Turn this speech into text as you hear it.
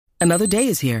Another day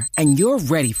is here, and you're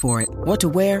ready for it. What to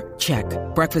wear? Check.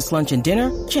 Breakfast, lunch, and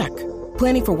dinner? Check.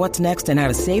 Planning for what's next and how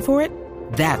to save for it?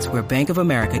 That's where Bank of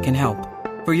America can help.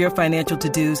 For your financial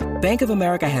to-dos, Bank of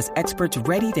America has experts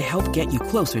ready to help get you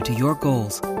closer to your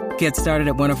goals. Get started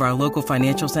at one of our local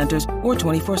financial centers or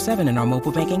 24/7 in our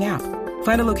mobile banking app.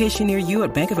 Find a location near you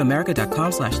at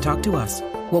bankofamerica.com/talktous.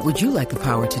 What would you like the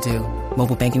power to do?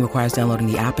 Mobile banking requires downloading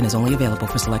the app and is only available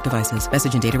for select devices.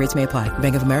 Message and data rates may apply.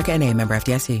 Bank of America N.A., member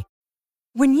FDIC.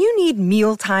 When you need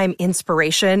mealtime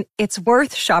inspiration, it's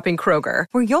worth shopping Kroger,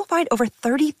 where you'll find over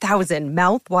 30,000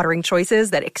 mouth-watering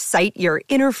choices that excite your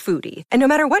inner foodie. And no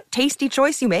matter what tasty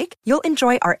choice you make, you'll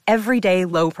enjoy our everyday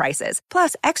low prices,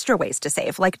 plus extra ways to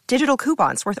save, like digital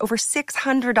coupons worth over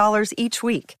 $600 each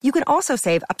week. You can also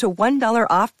save up to $1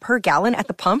 off per gallon at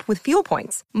the pump with fuel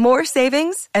points. More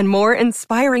savings and more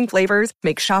inspiring flavors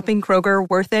make shopping Kroger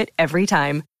worth it every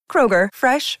time. Kroger,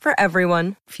 fresh for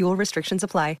everyone. Fuel restrictions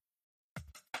apply.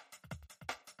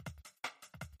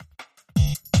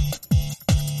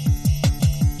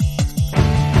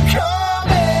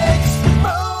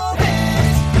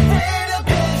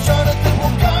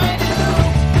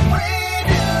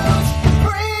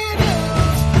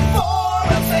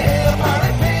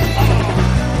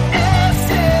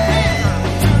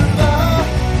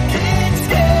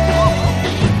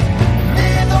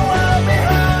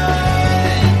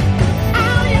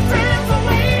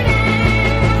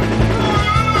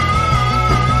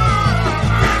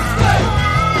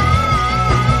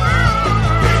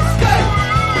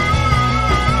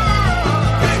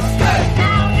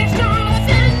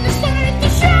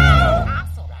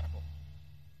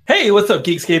 Hey, what's up,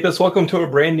 Geekscapists? Welcome to a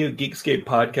brand new Geekscape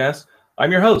podcast.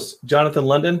 I'm your host, Jonathan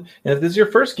London, and if this is your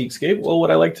first Geekscape, well, what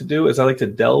I like to do is I like to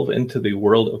delve into the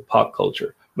world of pop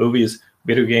culture, movies,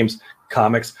 video games,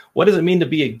 comics. What does it mean to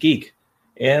be a geek?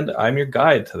 And I'm your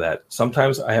guide to that.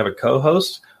 Sometimes I have a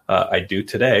co-host, I do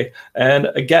today, and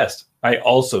a guest, I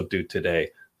also do today.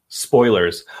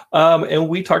 Spoilers. And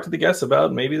we talk to the guests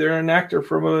about maybe they're an actor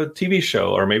from a TV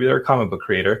show, or maybe they're a comic book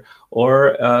creator,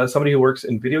 or somebody who works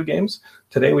in video games.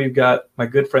 Today we've got my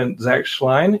good friend Zach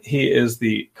Schlein. He is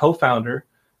the co-founder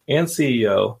and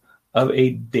CEO of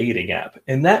a dating app.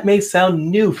 And that may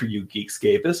sound new for you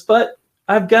Geekscapists, but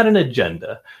I've got an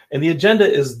agenda. And the agenda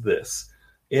is this.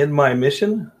 In my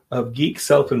mission of geek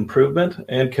self-improvement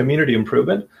and community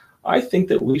improvement, I think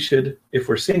that we should, if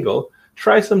we're single,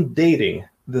 try some dating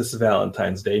this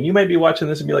Valentine's Day. And you might be watching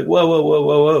this and be like,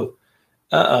 whoa.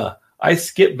 I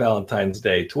skip Valentine's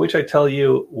Day, to which I tell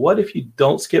you, what if you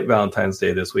don't skip Valentine's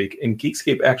Day this week and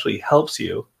Geekscape actually helps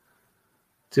you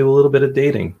do a little bit of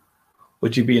dating?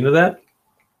 Would you be into that?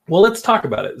 Well, let's talk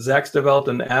about it. Zach's developed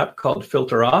an app called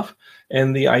Filter Off,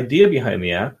 and the idea behind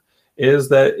the app is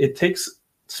that it takes,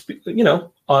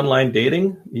 online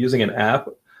dating using an app,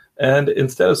 and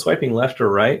instead of swiping left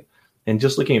or right and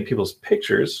just looking at people's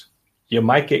pictures, you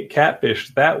might get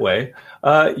catfished that way.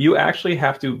 You actually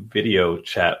have to video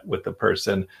chat with the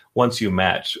person once you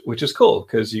match, which is cool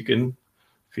because you can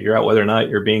figure out whether or not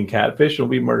you're being catfished or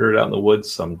be murdered out in the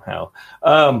woods somehow.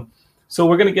 So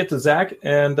we're going to get to Zach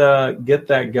and get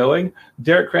that going.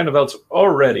 Derek Crandevelt's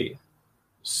already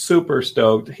super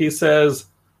stoked. He says,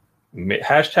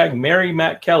 hashtag marry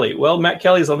Matt Kelly. Well, Matt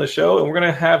Kelly's on the show, and we're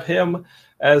going to have him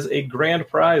as a grand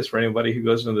prize for anybody who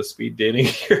goes into the speed dating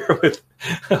here with,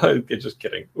 just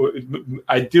kidding.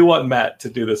 I do want Matt to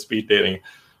do the speed dating.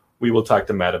 We will talk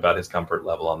to Matt about his comfort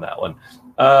level on that one.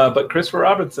 But Christopher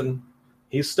Robinson,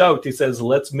 he's stoked. He says,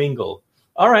 let's mingle.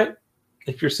 All right.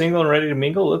 If you're single and ready to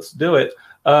mingle, let's do it.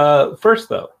 First,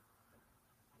 though,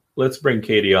 let's bring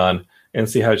Katie on and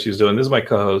see how she's doing. This is my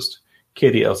co-host,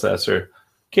 Katie Elsesser.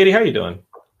 Katie, how you doing?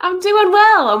 I'm doing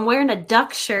well. I'm wearing a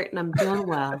duck shirt and I'm doing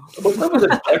well. What's up with a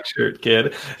duck shirt,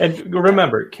 kid? And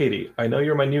remember, Katie, I know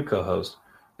you're my new co-host,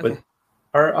 but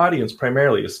our audience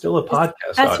primarily is still a podcast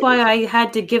That's audience. why I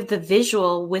had to give the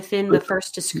visual within the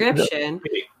first description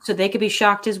so they could be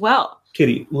shocked as well.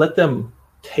 Katie, let them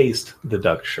taste the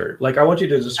duck shirt. Like, I want you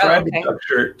to describe the duck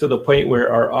shirt to the point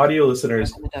where our audio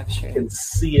listeners can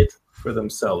see it for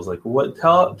themselves. Like, what?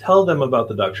 Tell them about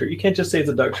the duck shirt. You can't just say it's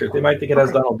a duck shirt. They might think it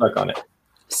has Donald Duck on it.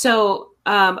 So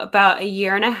about a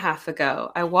year and a half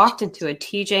ago, I walked into a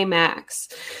TJ Maxx.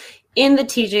 In the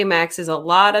TJ Maxx is a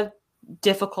lot of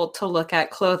difficult to look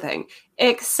at clothing,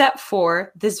 except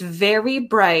for this very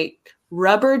bright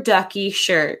rubber ducky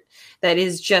shirt that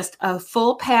is just a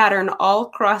full pattern all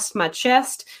across my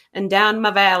chest and down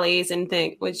my valleys and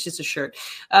thing. Well, it's just a shirt.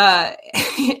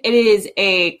 It is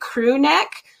a crew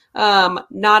neck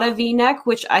Not a V-neck,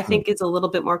 which I think is a little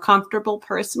bit more comfortable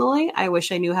personally. I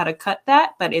wish I knew how to cut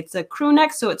that, but it's a crew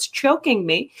neck, so it's choking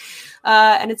me.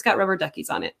 And it's got rubber duckies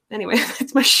on it. Anyway,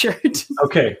 that's my shirt.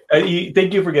 Okay.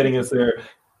 Thank you for getting us there.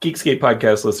 Geekscape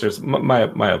podcast listeners,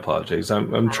 my apologies.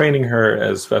 I'm training her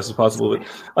as fast as possible. But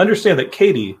understand that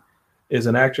Katie is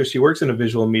an actress. She works in a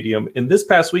visual medium. And this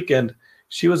past weekend,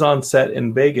 she was on set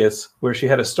in Vegas where she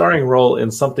had a starring role in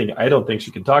something I don't think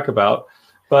she can talk about.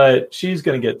 But she's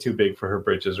going to get too big for her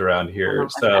britches around here.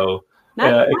 So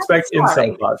expect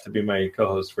Inside Thought to be my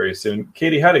co-host very soon.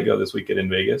 Katie, how'd it go this weekend in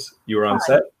Vegas? You were on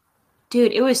set?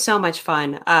 Dude, it was so much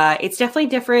fun. It's definitely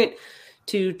different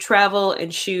to travel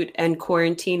and shoot and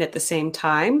quarantine at the same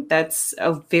time. That's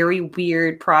a very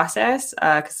weird process.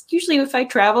 Because usually if I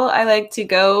travel, I like to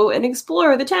go and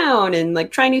explore the town and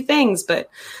like try new things. But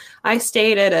I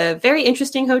stayed at a very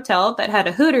interesting hotel that had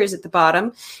a Hooters at the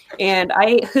bottom, and I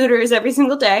ate Hooters every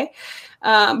single day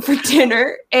for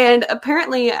dinner. And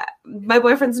apparently my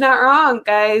boyfriend's not wrong,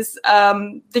 guys.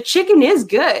 The chicken is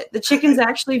good. The chicken's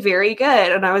actually very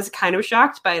good. And I was kind of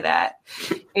shocked by that.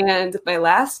 And my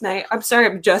last night, I'm sorry,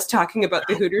 I'm just talking about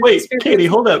the Hooters. Wait, experience. Katie,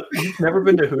 hold up. You've never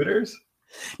been to Hooters?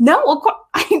 No,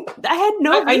 I had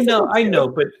no reason I know.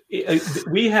 But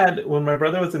we had, when my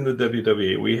brother was in the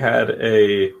WWE,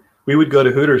 we would go to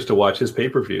Hooters to watch his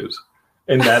pay-per-views.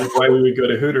 And that is why we would go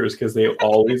to Hooters, because they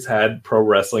always had pro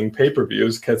wrestling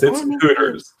pay-per-views, because it's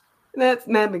Hooters. That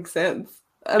makes sense.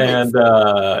 We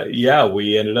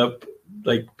ended up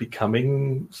like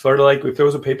becoming sort of like, if there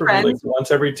was a pay-per-view like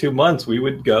once every 2 months, we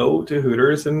would go to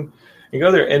Hooters and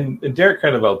go there. And Derek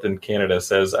Crenevelt in Canada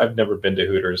says, I've never been to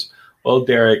Hooters. Well,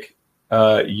 Derek,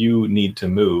 you need to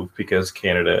move because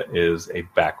Canada is a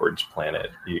backwards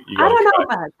planet. You I don't know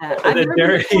about that. And then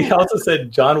Derek, he also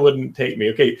said John wouldn't take me.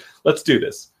 Okay, let's do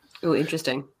this. Oh,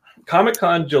 interesting.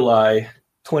 Comic-Con July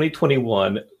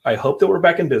 2021. I hope that we're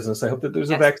back in business. I hope that there's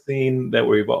a vaccine that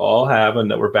we all have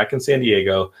and that we're back in San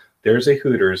Diego. There's a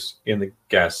Hooters in the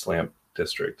Gaslamp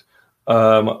district.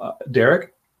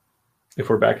 Derek, if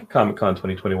we're back at Comic-Con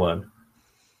 2021,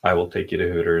 I will take you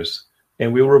to Hooters.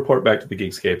 And we will report back to the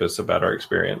Geekscapists about our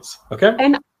experience. Okay?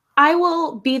 And I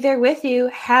will be there with you,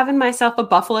 having myself a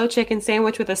buffalo chicken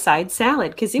sandwich with a side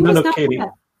salad. Because it was not Katie, bad.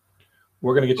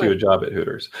 We're going to get you a job at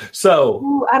Hooters. So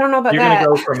ooh, I don't know about you're that. You're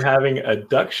going to go from having a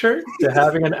duck shirt to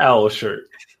having an owl shirt.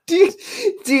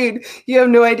 Dude, you have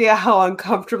no idea how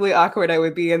uncomfortably awkward I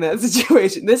would be in that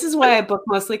situation. This is why I book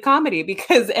mostly comedy,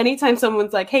 because anytime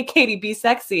someone's like, hey, Katie, be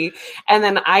sexy, and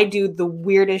then I do the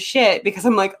weirdest shit because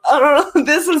I'm like, I don't know,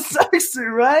 this is sexy,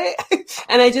 right?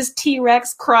 And I just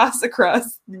T-Rex cross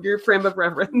across your frame of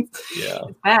reference. Yeah.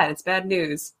 It's bad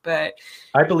news, but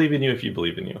I believe in you if you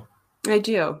believe in you. I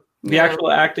do. The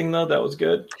actual acting, though, that was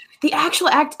good. The actual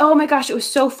act, oh my gosh, it was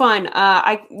so fun.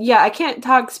 I can't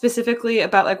talk specifically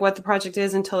about like what the project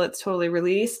is until it's totally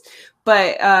released.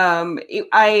 But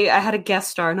I had a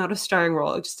guest star, not a starring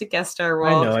role, just a guest star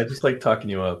role. I know. I just like talking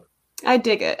you up. I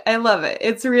dig it. I love it.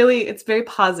 It's very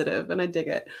positive, and I dig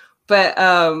it. But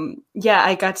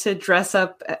I got to dress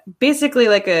up basically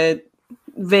like a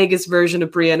Vegas version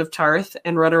of Brienne of Tarth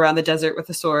and run around the desert with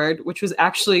a sword, which was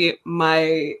actually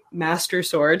my master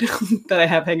sword that I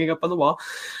have hanging up on the wall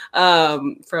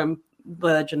from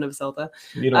Legend of Zelda.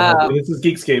 You don't have to, this is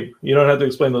Geekscape. You don't have to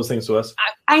explain those things to us.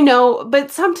 I know,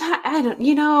 but sometimes I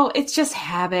don't. It's just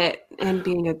habit and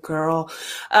being a girl.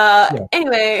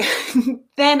 Anyway,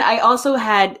 then I also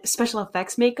had special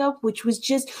effects makeup, which was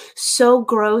just so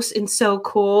gross and so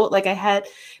cool. Like I had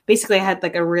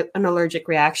like an allergic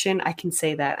reaction. I can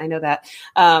say that. I know that.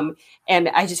 And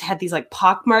I just had these like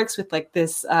pock marks with like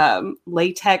this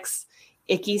latex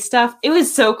icky stuff. It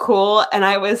was so cool, and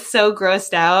I was so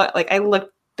grossed out. Like I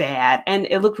looked bad, and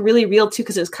it looked really real too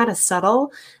because it was kind of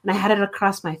subtle, and I had it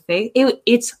across my face.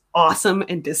 It's awesome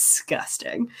and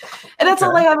disgusting, and that's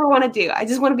all I ever want to do. I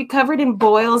just want to be covered in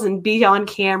boils and be on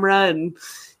camera and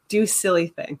do silly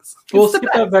things. We'll skip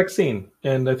that vaccine,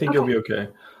 and I think you'll be okay.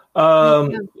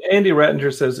 Andy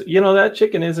Rattinger says, that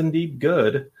chicken is indeed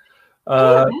good.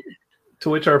 To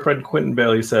which our friend Quentin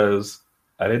Bailey says,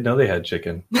 I didn't know they had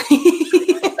chicken.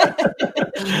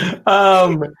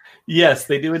 Yes,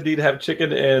 they do indeed have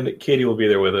chicken, and Katie will be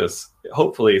there with us.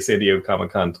 Hopefully, San Diego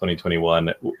Comic-Con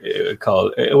 2021.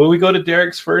 When we go to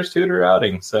Derek's first Hooter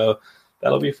outing, so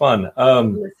that'll be fun.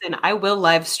 Listen, I will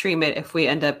live stream it if we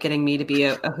end up getting me to be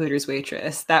a Hooters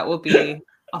waitress. That will be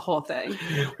a whole thing.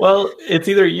 Well, it's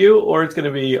either you or it's going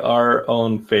to be our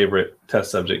own favorite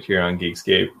test subject here on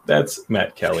Geekscape. That's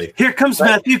Matt Kelly. Here comes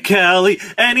Matthew Kelly,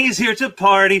 and he's here to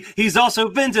party. He's also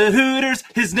been to Hooters.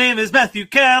 His name is Matthew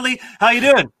Kelly. How you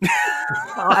doing? Oh,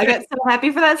 I got so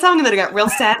happy for that song, and then I got real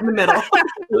sad in the middle.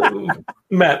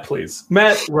 Matt, please.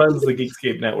 Matt runs the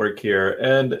Geekscape network here,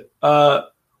 and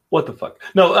what the fuck?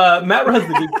 No, Matt runs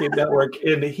the Geekscape network,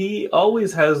 and he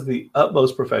always has the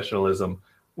utmost professionalism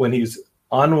when he's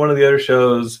on one of the other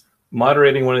shows,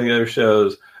 moderating one of the other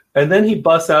shows, and then he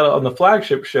busts out on the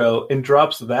flagship show and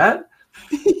drops that.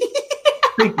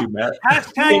 Thank you, Matt.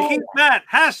 Hashtag Keith Matt.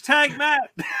 Hashtag Matt.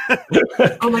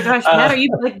 Oh my gosh, Matt, are you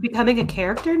like becoming a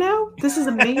character now? This is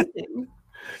amazing.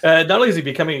 Not only is he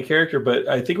becoming a character, but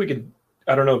I think we could.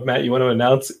 I don't know if Matt, you want to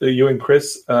announce you and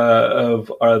Chris of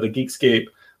the Geekscape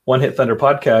One Hit Thunder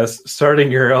podcast starting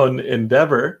your own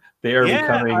endeavor. They are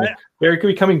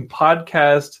becoming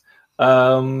podcast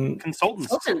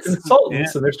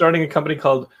consultants, and they're starting a company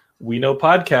called We Know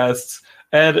Podcasts.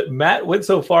 And Matt went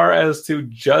so far as to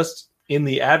just in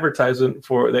the advertisement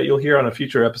for that you'll hear on a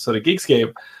future episode of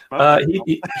Geekscape,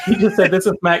 he just said, "This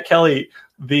is Matt Kelly,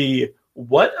 the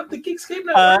what of the Geekscape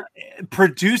Network?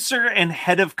 Producer and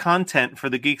head of content for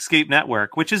the Geekscape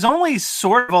Network," which is only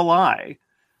sort of a lie.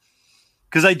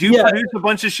 Because I do produce a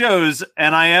bunch of shows,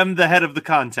 and I am the head of the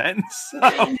content.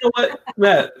 So. You know what,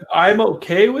 Matt? I'm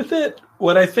okay with it.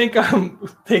 What I think I'm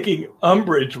taking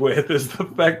umbrage with is the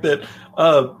fact that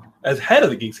as head of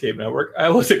the Geekscape Network, I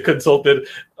wasn't consulted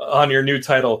on your new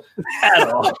title at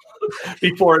all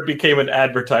before it became an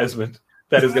advertisement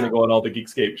that is going to go on all the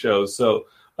Geekscape shows. So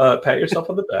pat yourself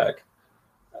on the back,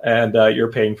 and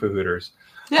you're paying for Hooters.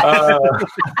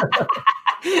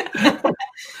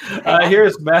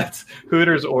 Here's Matt's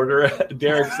Hooters order.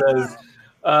 Derek says,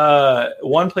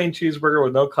 1 plain cheeseburger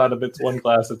with no condiments, 1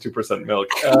 glass of 2% milk.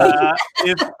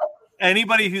 If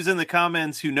anybody who's in the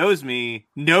comments who knows me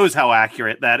knows how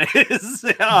accurate that is,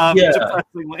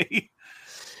 depressingly.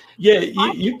 Yeah,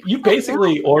 you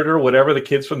basically order whatever the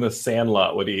kids from the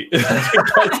Sandlot would eat.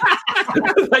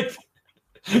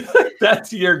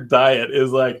 That's your diet,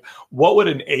 is like, what would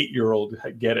an 8-year-old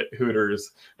get at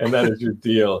Hooters? And that is your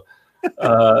deal.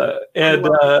 Not even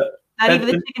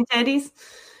the chicken tendies.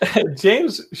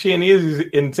 James Chianese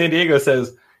in San Diego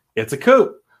says it's a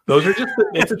coup. Those are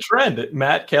it's a trend.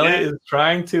 Matt Kelly is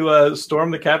trying to storm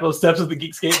the Capitol steps of the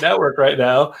Geekscape Network right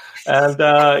now.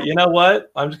 And you know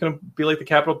what? I'm just going to be like the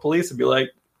Capitol Police and be like,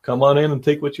 come on in and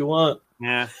take what you want.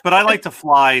 Yeah, but I like to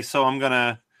fly, so I'm going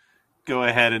to go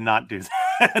ahead and not do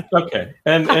that. Okay.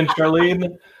 And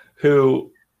Charlene,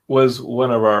 who was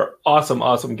one of our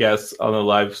awesome guests on the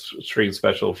live stream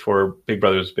special for Big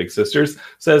Brothers Big Sisters,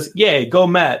 says, "Yay, go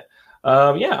Matt."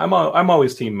 I'm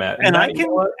always team Matt. And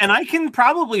I can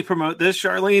probably promote this.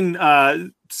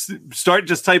 Charlene, start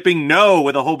just typing no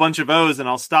with a whole bunch of O's, and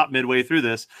I'll stop midway through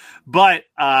this. But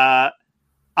I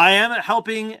am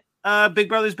helping Big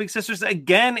Brothers Big Sisters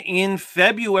again in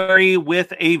February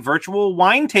with a virtual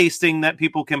wine tasting that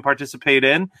people can participate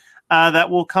in. That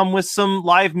will come with some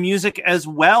live music as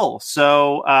well.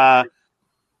 So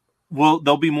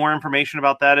there'll be more information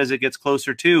about that as it gets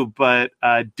closer to, but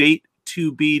date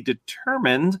to be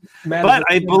determined. Matt, but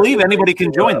I believe anybody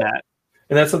can join that.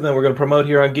 And that's something we're going to promote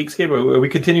here on Geekscape. Are we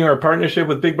continuing our partnership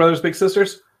with Big Brothers Big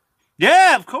Sisters?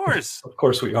 Yeah, of course. Of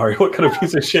course we are. What kind of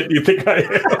piece of shit do you think I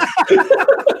am?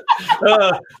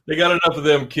 They got enough of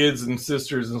them kids and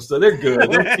sisters and stuff. They're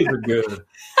good. Those kids are good.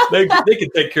 They can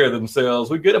take care of themselves.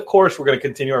 Of course, we're going to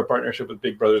continue our partnership with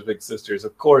Big Brothers Big Sisters.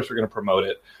 Of course, we're going to promote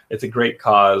it. It's a great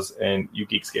cause, and you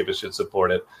Geekscapists should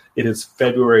support it. It is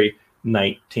February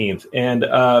 19th. And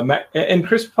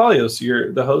Chris Palios,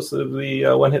 you're the host of the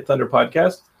One Hit Thunder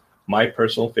podcast, my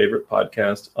personal favorite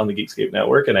podcast on the Geekscape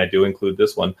Network, and I do include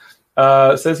this one.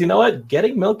 Says, you know what?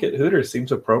 Getting milk at Hooters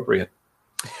seems appropriate.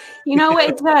 You know,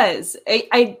 it does.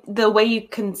 The way you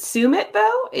consume it,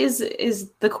 though, is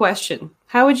the question.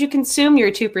 How would you consume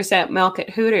your 2% milk at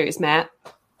Hooters, Matt?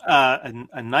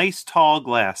 A nice tall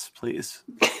glass, please.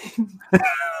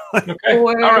 Okay.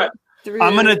 All right.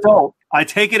 I'm an adult. I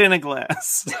take it in a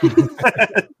glass.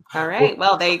 All right.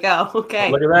 Well, there you go. Okay.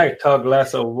 Look at that tall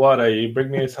glass of water. You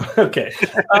bring me some. Okay.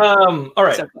 All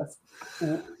right.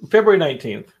 February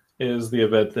 19th is the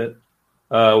event that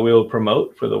we'll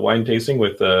promote for the wine tasting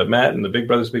with Matt and the Big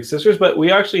Brothers Big Sisters. But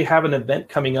we actually have an event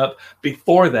coming up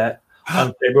before that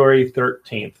on February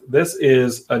 13th. This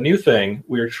is a new thing.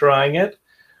 We're trying it.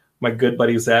 My good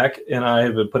buddy Zach and I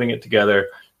have been putting it together.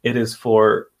 It is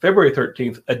for February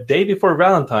 13th, a day before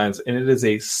Valentine's, and it is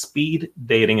a speed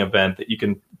dating event that you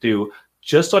can do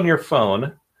just on your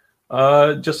phone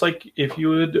just like if you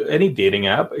would any dating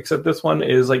app, except this one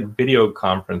is like video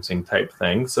conferencing type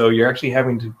thing. So you're actually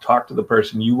having to talk to the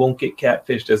person. You won't get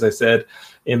catfished, as I said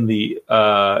in the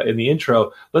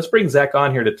intro. Let's bring Zach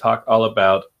on here to talk all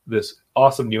about this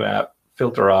awesome new app,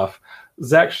 Filter Off.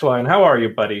 Zach Schlein, how are you,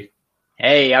 buddy?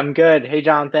 Hey, I'm good. Hey,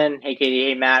 Jonathan. Hey, Katie.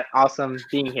 Hey, Matt. Awesome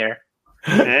being here.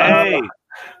 Hey.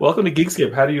 Welcome to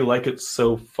Geekscape. How do you like it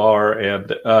so far? And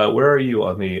where are you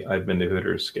on the I've been to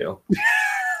Hooters scale?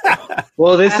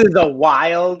 Well, this is a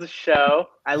wild show.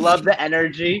 I love the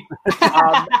energy.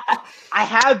 I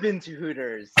have been to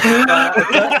Hooters.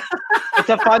 It's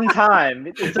a fun time.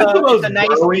 It's a nice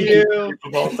view.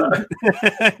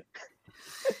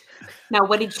 Now,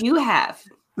 what did you have?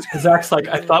 Zach's like,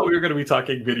 I thought we were going to be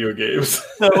talking video games.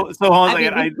 So hold on a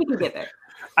second. We can get there.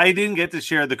 I didn't get to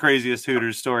share the craziest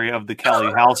Hooters story of the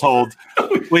Kelly household,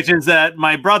 which is that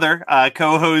my brother,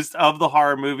 co-host of the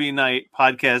Horror Movie Night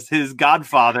podcast, his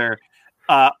godfather,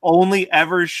 only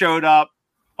ever showed up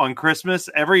on Christmas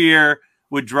every year,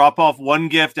 would drop off one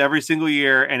gift every single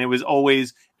year, and it was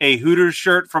always a Hooters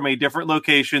shirt from a different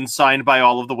location signed by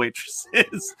all of the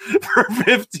waitresses for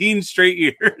 15 straight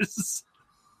years.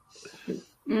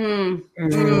 That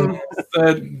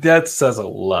says a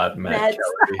lot, Matt.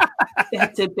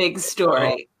 That's a big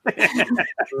story.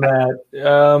 Matt,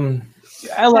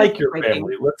 I like your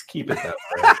family. Let's keep it that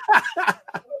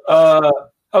way.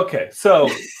 Okay, so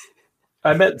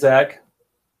I met Zach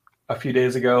a few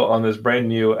days ago on this brand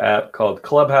new app called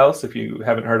Clubhouse. If you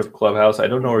haven't heard of Clubhouse, I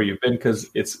don't know where you've been because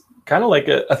it's kind of like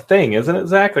a thing, isn't it,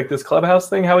 Zach? Like this Clubhouse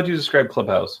thing? How would you describe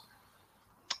Clubhouse?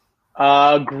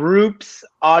 Groups,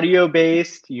 audio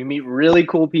based. You meet really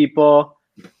cool people,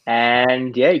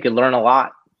 and yeah, you can learn a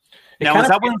lot. Now, is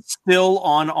that one still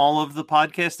on all of the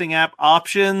podcasting app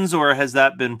options, or has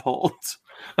that been pulled?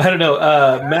 I don't know.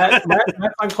 Matt's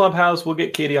on Clubhouse. We'll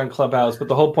get Katie on Clubhouse, but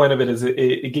the whole point of it is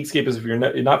Geekscape is if you're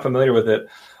not familiar with it,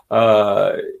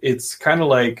 it's kind of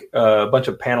like a bunch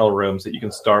of panel rooms that you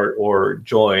can start or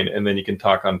join, and then you can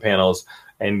talk on panels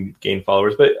and gain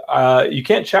followers. But you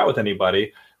can't chat with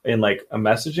anybody in like a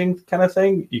messaging kind of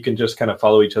thing. You can just kind of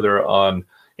follow each other on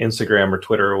Instagram or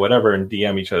Twitter or whatever and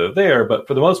DM each other there. But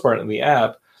for the most part in the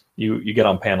app, you get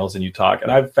on panels and you talk.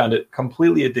 And I've found it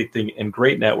completely addicting and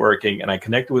great networking. And I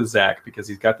connected with Zach because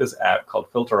he's got this app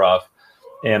called Filter Off.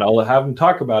 And I'll have him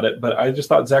talk about it. But I just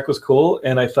thought Zach was cool.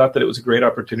 And I thought that it was a great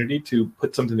opportunity to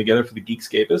put something together for the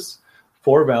Geekscapists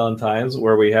for Valentine's,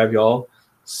 where we have y'all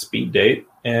speed date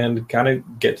and kind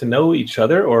of get to know each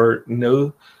other or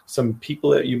know some people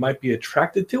that you might be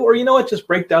attracted to, or, you know what, just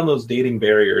break down those dating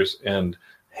barriers and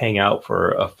hang out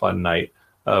for a fun night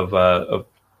of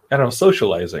I don't know,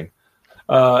 socializing.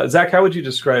 Zach, how would you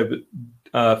describe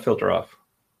Filter Off?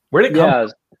 Where did it come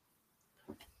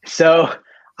from? So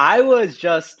I was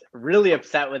just really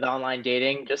upset with online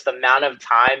dating, just the amount of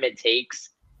time it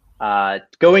takes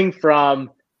going from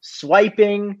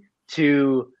swiping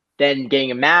to then getting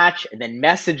a match and then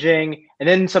messaging. And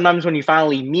then sometimes when you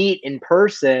finally meet in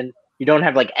person, you don't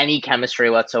have like any chemistry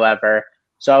whatsoever.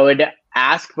 So I would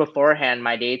ask beforehand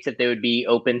my dates if they would be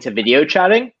open to video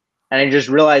chatting. And I just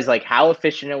realized like how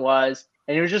efficient it was.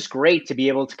 And it was just great to be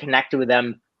able to connect with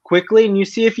them quickly, and you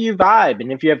see if you vibe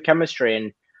and if you have chemistry.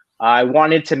 And I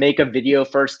wanted to make a video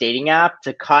first dating app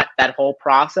to cut that whole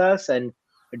process and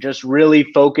just really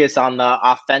focus on the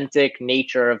authentic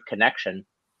nature of connection.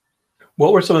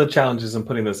 What were some of the challenges in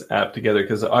putting this app together?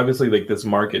 Because obviously, like this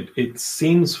market, it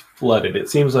seems flooded. It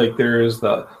seems like there's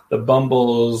the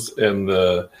Bumbles and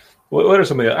the what are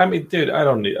some of the? I mean, dude, I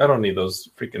don't need those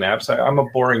freaking apps. I'm a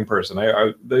boring person.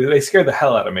 They scare the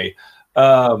hell out of me.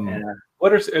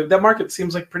 What are that market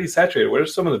seems like pretty saturated? What are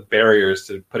some of the barriers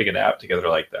to putting an app together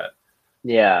like that?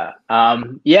 Yeah,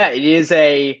 it is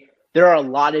there are a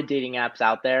lot of dating apps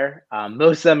out there.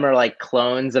 Most of them are like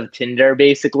clones of Tinder,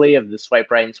 basically, of the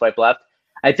swipe right and swipe left.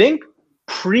 I think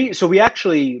so we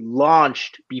actually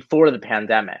launched before the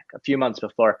pandemic, a few months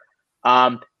before.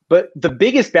 But the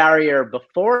biggest barrier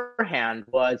beforehand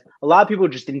was a lot of people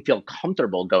just didn't feel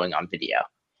comfortable going on video.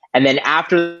 And then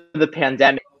after the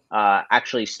pandemic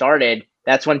actually started,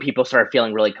 that's when people started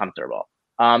feeling really comfortable.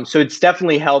 So it's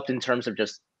definitely helped in terms of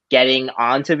just getting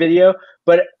onto video.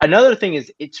 But another thing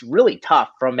is it's really tough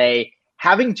from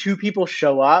having two people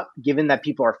show up, given that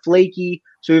people are flaky.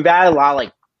 So we've added a lot of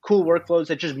like cool workflows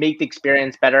that just make the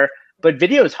experience better. But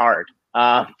video is hard.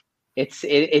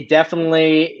 It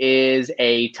definitely is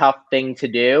a tough thing to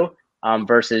do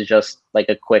versus just like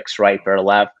a quick swipe or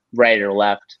right or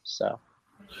left. So.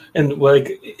 And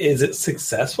like, is it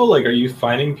successful? Like, are you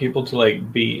finding people to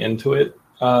like be into it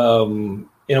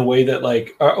in a way that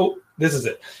like, this is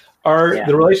it. Are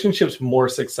the relationships more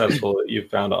successful that you've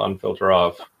found on Filter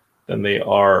Off than they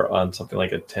are on something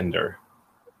like a Tinder?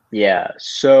 Yeah.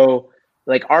 So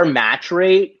like our match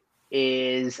rate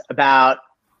is about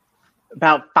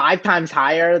 5 times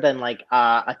higher than like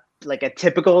a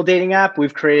typical dating app.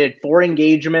 We've created 4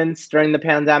 engagements during the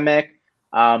pandemic.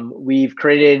 We've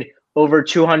created over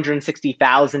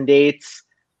 260,000 dates.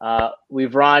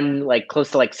 We've run like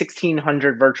close to like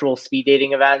 1,600 virtual speed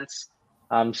dating events.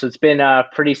 So it's been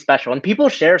pretty special, and people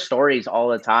share stories all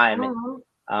the time.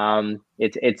 And,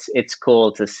 it's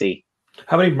cool to see.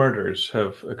 How many murders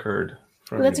have occurred?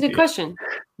 That's a good question.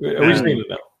 We just need to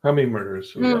know how many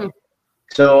murders.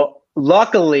 So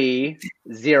luckily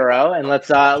 0, and let's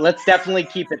definitely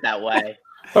keep it that way.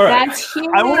 All right. That's huge.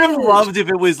 I would have loved if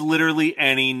it was literally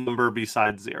any number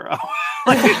besides 0.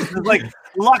 like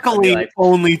luckily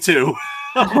only 2.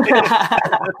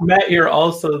 Matt, you're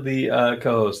also the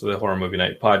co-host of the Horror Movie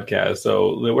Night podcast.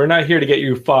 So we're not here to get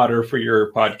you fodder for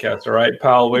your podcast, all right,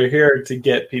 pal? We're here to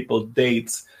get people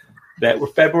dates that were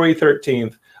February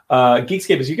 13th.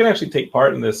 Geekscape, you can actually take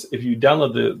part in this if you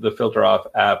download the Filter Off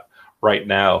app right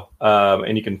now.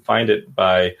 And you can find it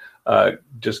by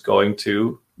just going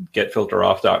to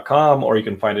getfilteroff.com, or you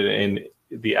can find it in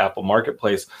the Apple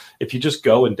Marketplace. If you just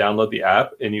go and download the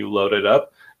app and you load it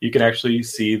up, you can actually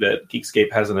see that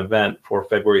Geekscape has an event for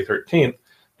February 13th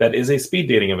that is a speed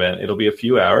dating event. It'll be a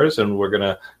few hours, and we're going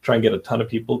to try and get a ton of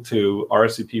people to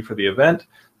RSVP for the event.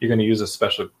 You're going to use a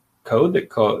special code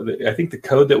I think the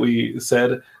code that we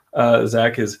said,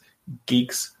 Zach, is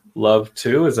Geeks Love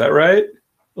 2. Is that right?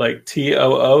 Like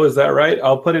TOO, is that right?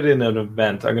 I'll put it in an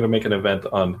event. I'm going to make an event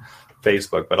on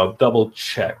Facebook, but I'll double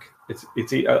check.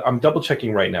 I'm double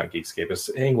checking right now, Geekscape.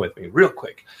 Just hang with me real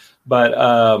quick.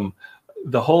 But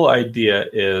the whole idea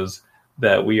is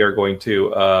that we are going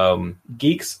to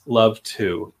Geeks Love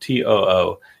 2,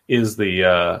 TOO, is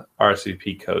the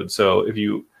RSVP code. So if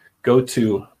you go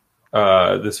to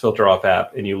this Filter Off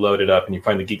app and you load it up and you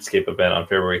find the Geekscape event on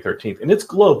February 13th, and it's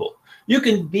global. You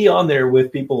can be on there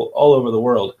with people all over the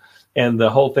world. And the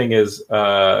whole thing is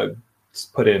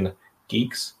put in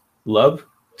Geeks Love,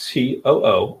 TOO,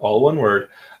 all one word,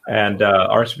 and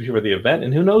RSVP for the event.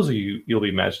 And who knows who you'll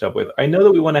be matched up with. I know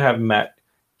that we want to have Matt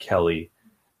Kelly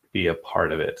be a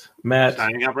part of it. Matt,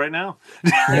 signing up right now.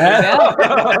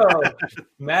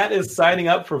 Matt is signing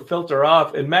up for Filter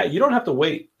Off. And Matt, you don't have to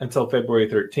wait until February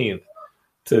 13th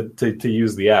to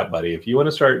use the app, buddy. If you want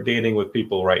to start dating with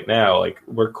people right now, like,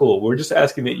 we're cool. We're just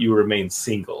asking that you remain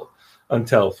single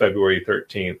until February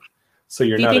 13th. So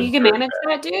you're not. Do you think you can manage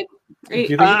that, dude?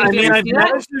 I've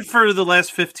managed it for the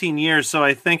last 15 years, so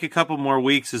I think a couple more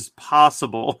weeks is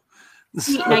possible.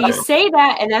 Now you say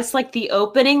that, and that's like the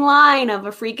opening line of a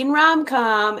freaking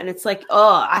rom-com, and it's like,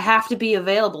 oh, I have to be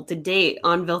available to date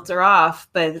on Filter Off,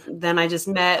 but then I just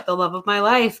met the love of my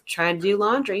life trying to do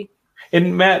laundry.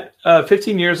 And Matt,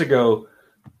 15 years ago,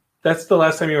 that's the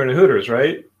last time you were in a Hooters,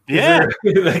 right? Yeah.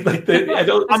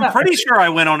 I'm pretty sure I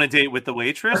went on a date with the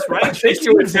waitress, right? She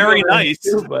was very nice,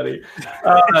 too, buddy.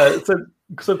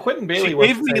 So Quentin Bailey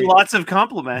gave me lots of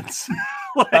compliments.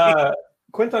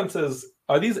 Quentin says,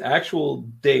 are these actual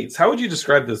dates? How would you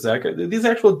describe this, Zach? Are these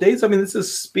actual dates? I mean, this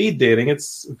is speed dating.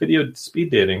 It's video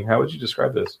speed dating. How would you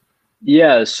describe this?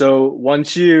 Yeah. So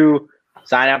once you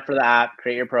sign up for the app,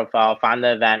 create your profile, find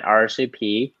the event,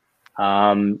 RSVP,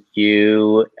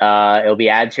 it'll be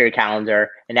added to your calendar.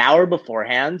 An hour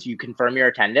beforehand, you confirm your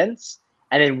attendance,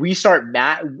 and then we start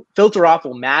Filter Off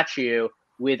will match you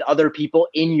with other people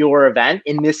in your event,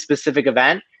 in this specific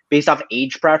event, based off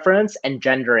age preference and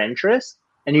gender interest,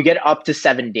 and you get up to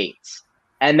 7 dates.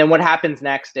 And then what happens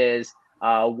next is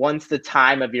once the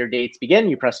time of your dates begin,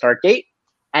 you press start date,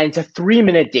 and it's a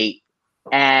 3-minute date.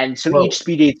 And so each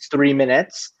speed date's 3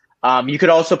 minutes. You could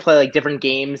also play like different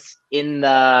games in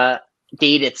the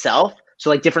date itself.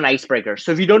 So like different icebreakers.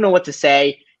 So if you don't know what to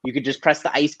say, you could just press the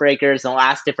icebreakers and they'll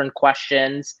ask different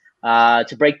questions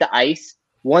to break the ice.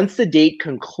 Once the date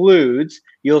concludes,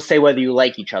 you'll say whether you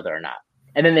like each other or not.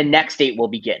 And then the next date will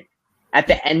begin. At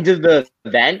the end of the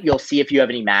event, you'll see if you have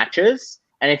any matches.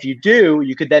 And if you do,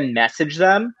 you could then message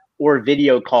them or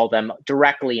video call them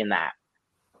directly in that.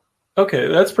 Okay,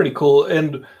 that's pretty cool.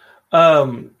 And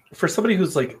for somebody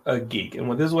who's like a geek,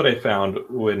 and this is what I found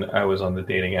when I was on the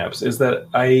dating apps, is that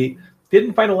I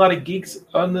didn't find a lot of geeks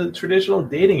on the traditional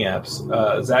dating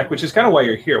apps, Zach, which is kind of why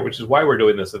you're here, which is why we're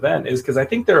doing this event, is because I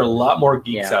think there are a lot more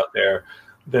geeks out there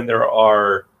than there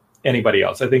are anybody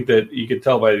else. I think that you could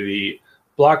tell by the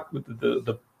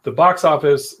box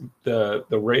office,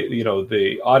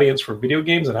 the audience for video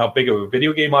games and how big of a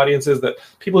video game audience is, that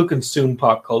people who consume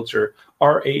pop culture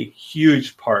are a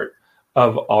huge part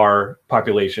of our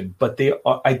population, but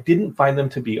I didn't find them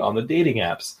to be on the dating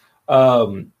apps.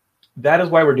 That is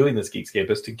why we're doing this Geekscape,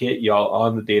 is to get y'all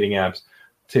on the dating apps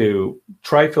to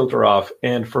try Filter Off.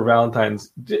 And for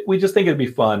Valentine's, we just think it'd be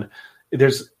fun.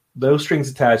 There's those strings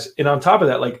attached. And on top of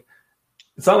that, like,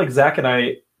 it's not like Zach and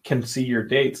I can see your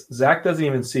dates. Zach doesn't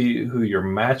even see who you're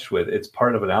matched with. It's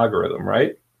part of an algorithm,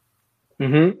 right?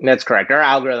 Mm-hmm. That's correct. Our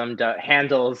algorithm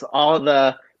handles all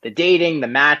the dating, the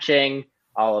matching,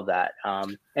 all of that.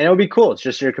 And it'll be cool. It's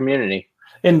just your community.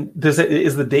 And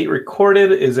is the date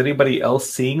recorded? Is anybody else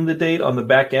seeing the date on the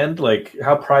back end? Like,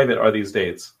 how private are these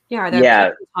dates? Yeah, are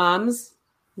there toms?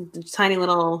 Tiny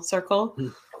little circle.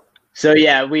 So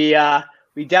yeah,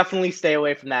 we definitely stay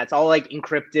away from that. It's all like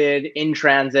encrypted, in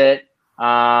transit.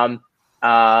 We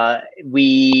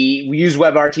use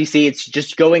WebRTC. It's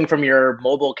just going from your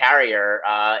mobile carrier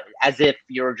as if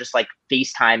you're just like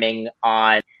FaceTiming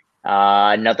on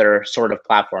another sort of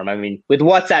platform. I mean, with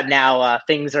WhatsApp now,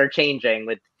 things are changing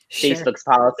with Facebook's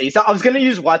policy. So I was going to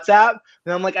use WhatsApp,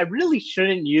 and I'm like, I really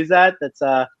shouldn't use that. That's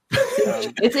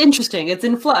it's interesting. It's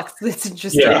in flux. It's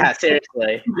interesting. Yeah,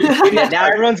 seriously. Yeah, now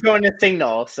everyone's going to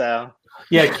Signal. So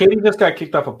yeah, Katie just got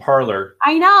kicked off a Parler.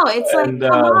 I know. It's like,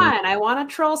 come on, I want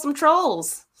to troll some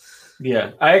trolls.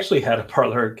 Yeah, I actually had a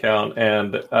Parler account,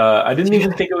 and I didn't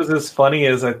even think it was as funny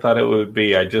as I thought it would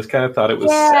be. I just kind of thought it was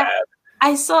sad.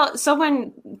 I saw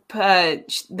someone,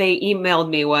 they emailed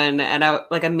me one, and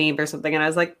like a meme or something, and I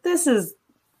was like, this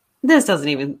doesn't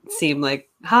even seem like,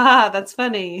 haha, that's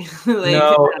funny. Like,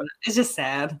 no. It's just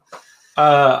sad.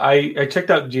 I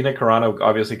checked out Gina Carano,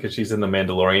 obviously, because she's in the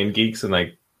Mandalorian Geeks, and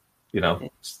like, you know,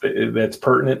 that's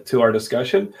pertinent to our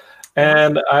discussion.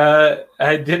 And I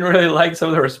didn't really like some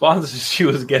of the responses she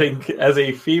was getting as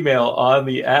a female on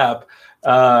the app.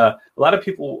 A lot of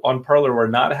people on Parler were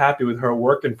not happy with her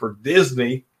working for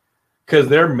Disney because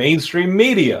they're mainstream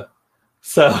media.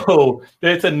 So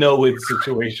it's a no-win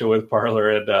situation with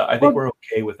Parler, and I think we're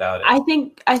okay without it. I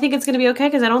think it's going to be okay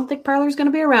because I don't think Parler's going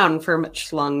to be around for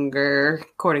much longer,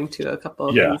 according to a couple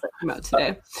of things that came out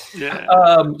today.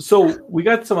 So we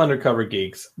got some undercover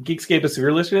geeks. Geekscape, if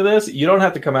you're listening to this, you don't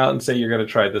have to come out and say you're going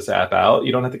to try this app out.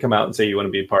 You don't have to come out and say you want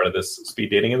to be part of this speed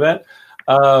dating event.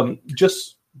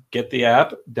 Just get the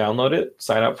app, download it,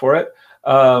 sign up for it,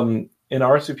 and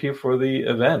RSVP for the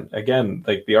event. Again,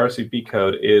 like the RSVP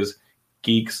code is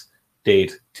Geeks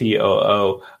Date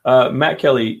TOO. Matt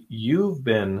Kelly, you've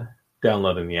been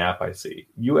downloading the app. I see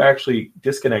you actually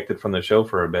disconnected from the show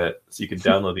for a bit, so you could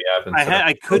download the app. And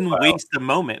I couldn't waste the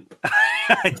moment.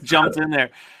 I jumped in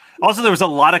there. Also, there was a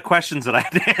lot of questions that I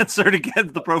had to answer to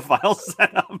get the profile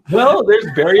set up. Well, there's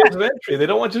barriers of entry. They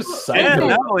don't want you to sign up.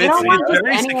 No, it's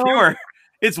very secure.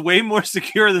 It's way more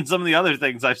secure than some of the other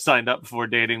things I've signed up for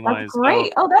dating wise. That's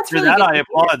great. So that's really good. I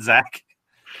applaud Zach.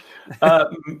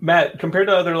 Matt, compared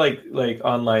to other like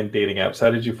online dating apps,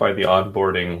 how did you find the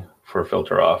onboarding for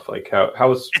Filter Off? Like how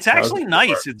was it's actually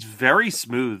nice. It's very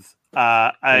smooth.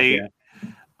 I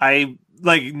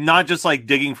like not just like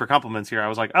digging for compliments here. I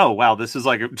was like, oh wow, this is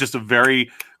like just a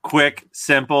very quick,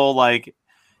 simple, like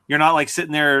you're not like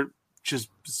sitting there just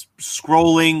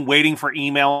scrolling, waiting for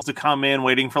emails to come in,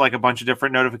 waiting for like a bunch of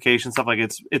different notifications, stuff like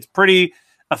it's pretty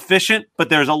efficient, but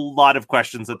there's a lot of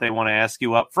questions that they want to ask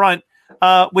you up front.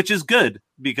 Which is good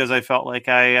because I felt like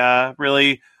I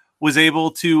really was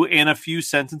able to, in a few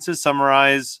sentences,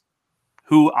 summarize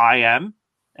who I am,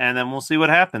 and then we'll see what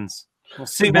happens. We'll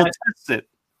see. We'll test it.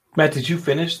 Matt, did you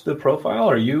finish the profile?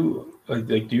 Are you like?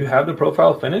 Do you have the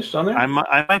profile finished on there? I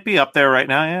might be up there right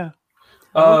now. Yeah.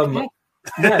 Okay.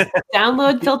 Matt,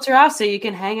 download Filter Off so you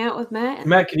can hang out with Matt.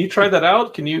 Matt, can you try that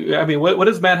out? Can you? I mean, what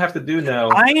does Matt have to do now?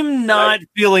 I'm not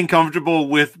feeling comfortable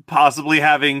with possibly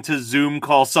having to Zoom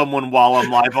call someone while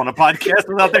I'm live on a podcast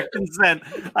without their consent.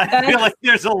 I feel like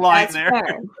there's a line there.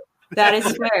 Fair. That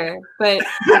is fair, but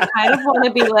I kind of want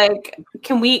to be like,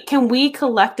 can we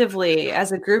collectively,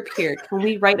 as a group here, can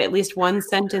we write at least one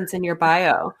sentence in your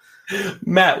bio?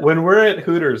 Matt, when we're at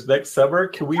Hooters next summer,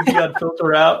 can we be on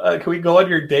Filter Out? Can we go on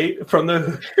your date from the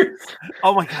Hooters?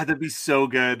 Oh my God, that'd be so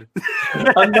good.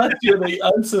 Unless you're the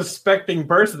unsuspecting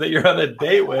person that you're on a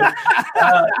date with.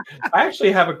 I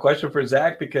actually have a question for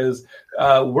Zach because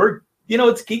it's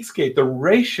Geekscape. The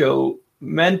ratio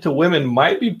men to women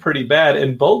might be pretty bad.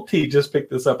 And Bolt T just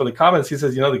picked this up in the comments. He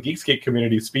says, the Geekscape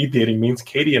community speed dating means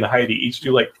Katie and Heidi each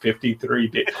do like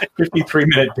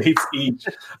 53-minute dates each.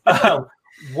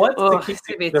 What's to keep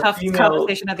the tough female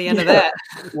conversation at the end of that?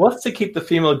 What's to keep the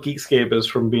female Geekscapists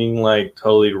from being like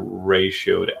totally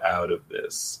ratioed out of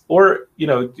this? Or,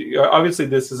 obviously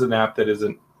this is an app that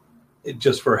isn't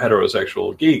just for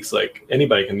heterosexual geeks. Like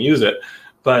anybody can use it.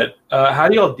 But how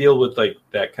do y'all deal with like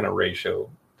that kind of ratio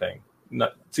thing?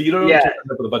 So you don't end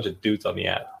up with a bunch of dudes on the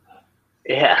app.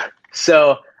 Yeah.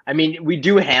 So, I mean, we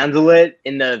do handle it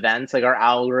in the events. Like our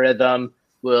algorithm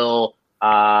will,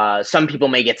 some people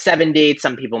may get 7 dates,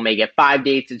 some people may get 5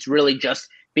 dates. It's really just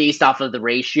based off of the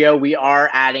ratio. We are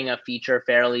adding a feature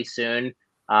fairly soon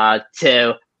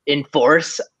to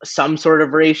enforce some sort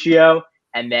of ratio.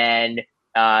 And then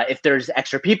if there's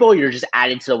extra people, you're just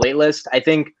added to the wait list. I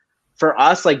think for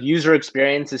us, like user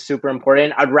experience is super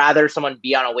important. I'd rather someone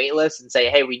be on a wait list and say,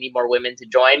 hey, we need more women to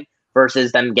join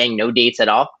versus them getting no dates at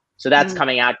all. So that's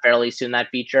coming out fairly soon, that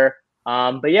feature.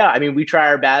 But yeah, I mean, we try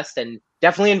our best and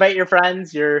definitely invite your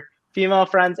friends, your female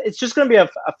friends. It's just going to be a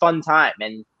fun time.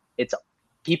 And it's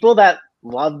people that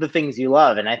love the things you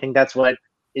love. And I think that's what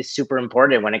is super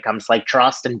important when it comes to like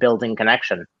trust and building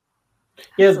connection.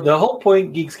 Yeah, the whole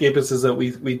point, Geekscapists, is that we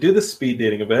do this speed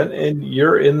dating event, and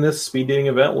you're in this speed dating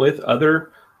event with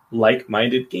other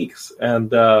like-minded geeks. And,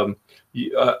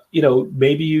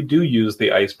 maybe you do use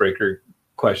the icebreaker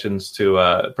questions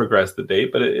to progress the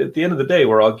date. But at the end of the day,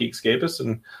 we're all Geekscapists,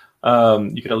 and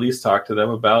you can at least talk to them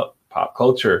about pop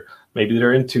culture. Maybe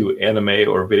they're into anime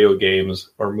or video games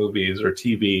or movies or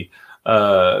TV.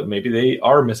 Maybe they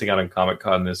are missing out on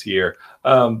Comic-Con this year.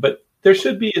 But there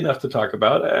should be enough to talk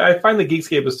about. I find the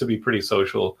Geekscapists to be pretty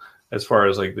social as far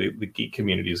as like the geek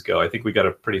communities go. I think we got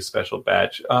a pretty special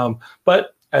batch.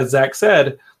 But as Zach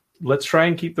said, let's try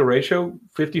and keep the ratio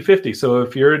 50-50. So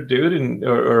if you're a dude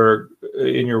or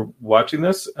you're watching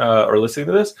this or listening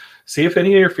to this, see if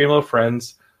any of your female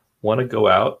friends want to go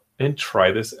out and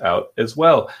try this out as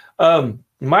well.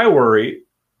 My worry,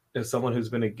 as someone who's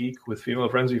been a geek with female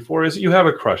friends before, is you have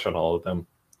a crush on all of them.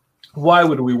 Why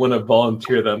would we want to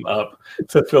volunteer them up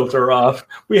to filter off?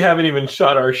 We haven't even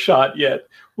shot our shot yet.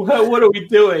 What are we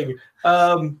doing?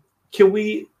 Can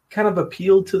we kind of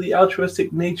appeal to the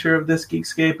altruistic nature of this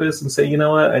Geekscapist and say, you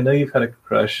know what? I know you've had a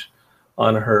crush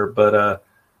on her, but,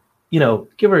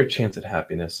 give her a chance at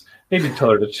happiness. Maybe tell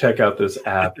her to check out this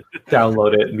app,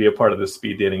 download it, and be a part of this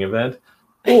speed dating event.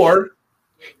 Or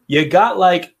you got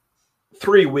like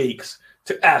 3 weeks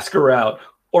to ask her out,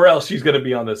 or else she's going to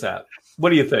be on this app.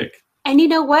 What do you think? And you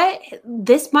know what?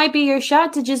 This might be your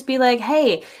shot to just be like,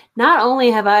 hey, not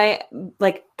only have I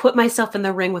like put myself in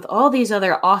the ring with all these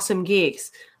other awesome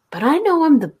geeks, but I know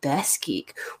I'm the best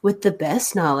geek with the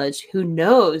best knowledge who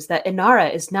knows that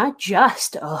Inara is not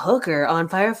just a hooker on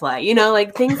Firefly,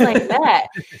 like things like that.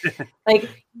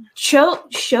 Like show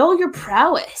your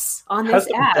prowess on this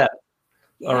app.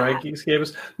 Yeah. All right,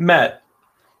 Geekscapists. Matt,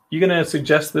 you going to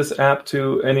suggest this app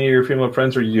to any of your female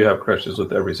friends, or do you have crushes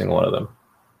with every single one of them?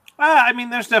 I mean,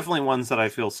 there's definitely ones that I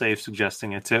feel safe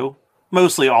suggesting it to.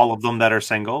 Mostly all of them that are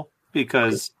single,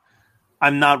 because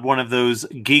I'm not one of those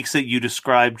geeks that you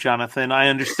described, Jonathan. I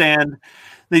understand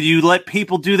that you let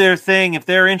people do their thing. If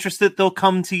they're interested, they'll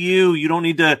come to you. You don't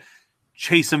need to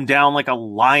chase them down like a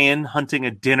lion hunting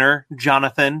a dinner,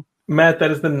 Jonathan. Matt,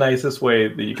 that is the nicest way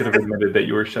that you could have admitted that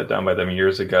you were shut down by them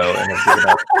years ago and have given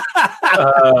up.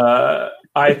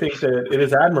 I think that it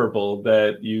is admirable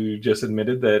that you just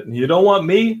admitted that you don't want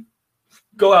me.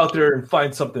 Go out there and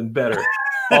find something better.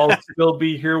 I'll still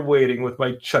be here waiting with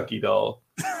my Chucky doll.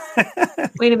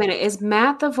 Wait a minute. Is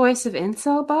Matt the voice of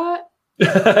Incelbot?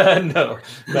 No.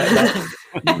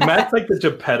 Matt's like the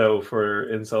Geppetto for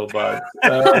Incelbot.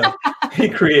 He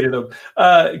created him.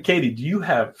 Katie, do you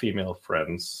have female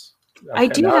friends? I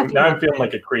do have. Now I'm feeling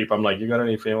like a creep. I'm like, you got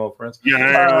any female friends?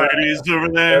 Yeah, ladies over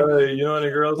there. You know any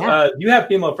girls? Yeah. You have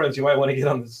female friends. You might want to get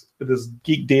on this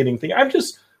geek dating thing. I'm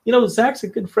just, Zach's a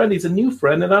good friend. He's a new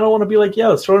friend, and I don't want to be like, yeah,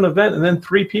 let's throw an event, and then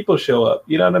 3 people show up.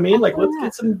 You know what I mean? Like, let's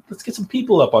get some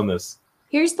people up on this.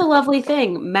 Here's the lovely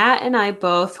thing. Matt and I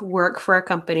both work for a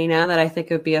company now that I think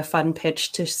would be a fun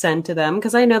pitch to send to them,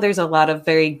 because I know there's a lot of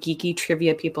very geeky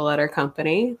trivia people at our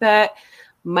company that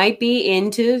might be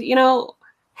into,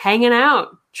 hanging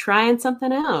out, trying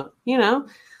something out,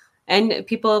 and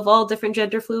people of all different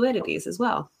gender fluidities as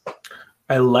well.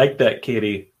 I like that,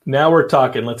 Katie. Now we're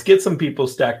talking. Let's get some people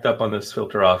stacked up on this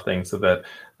filter off thing so that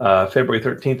February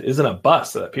 13th isn't a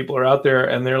bust, so that people are out there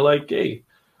and they're like, hey,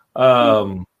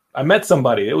 I met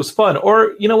somebody. It was fun.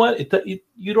 Or you know what?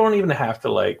 You don't even have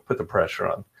to put the pressure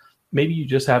on. Maybe you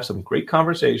just have some great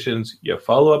conversations. You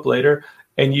follow up later,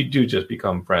 and you do just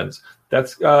become friends.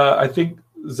 That's I think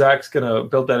Zach's gonna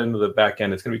build that into the back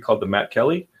end. It's gonna be called the Matt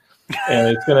Kelly,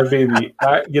 and it's gonna be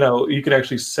the you can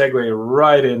actually segue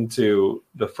right into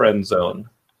the friend zone,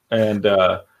 and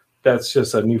that's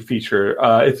just a new feature.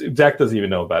 Zach doesn't even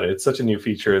know about it. It's such a new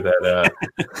feature that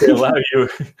they allow you.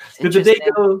 Did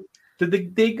the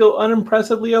date go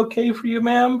unimpressively okay for you,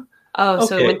 ma'am? Oh, okay.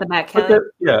 So with the Matt Kelly?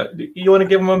 Yeah. You want to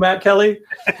give him a Matt Kelly?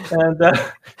 And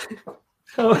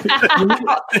Oh, that's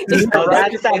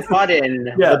that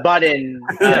button. Yeah. The button.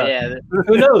 Yeah.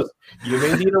 Who knows? You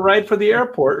may need a ride for the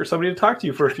airport or somebody to talk to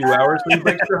you for a few hours when you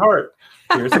break your heart.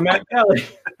 Here's a Matt Kelly.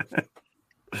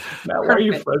 Matt, why are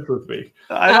you friends with me?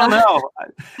 I don't know.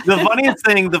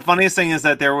 The funniest thing is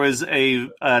that there was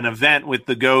an event with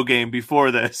the Go game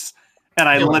before this, and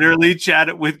I literally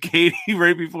chatted with Katie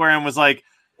right before and was like,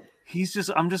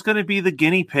 I'm just going to be the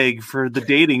guinea pig for the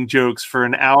dating jokes for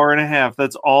an hour and a half.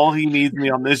 That's all he needs me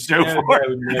on this show for.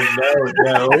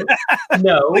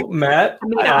 No, Matt.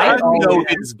 I know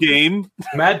his game.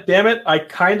 Matt, damn it. I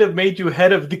kind of made you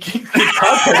head of the Geekscape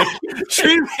content.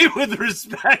 Treat me with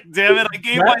respect, damn it. I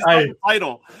gave myself a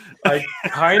title. I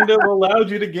kind of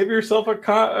allowed you to give yourself a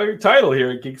title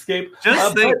here at Geekscape.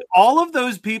 Just think, all of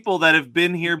those people that have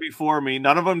been here before me,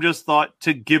 none of them just thought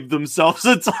to give themselves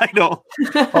a title.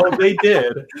 Oh, they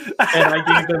did. And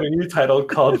I gave them a new title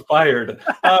called Fired.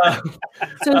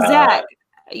 So, Zach,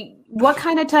 what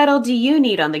kind of title do you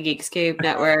need on the Geekscape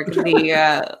network?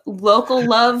 The local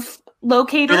love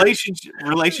locator?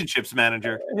 Relationships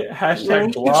manager.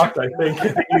 Hashtag blocked, I think.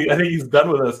 I think he's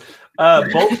done with us.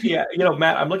 Bolte,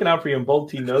 Matt, I'm looking out for you, and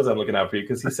Bolte knows I'm looking out for you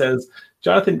because he says,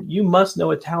 Jonathan, you must know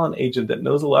a talent agent that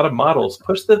knows a lot of models.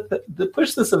 Push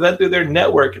push this event through their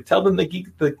network and tell them the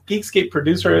Geekscape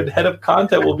producer and head of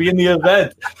content will be in the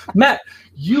event. Matt,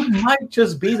 you might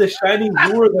just be the shining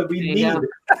lure that we need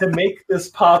to make this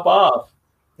pop off.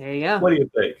 There you go. What do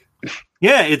you think?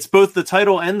 Yeah, it's both the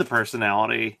title and the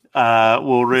personality.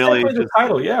 Will really the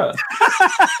title, yeah.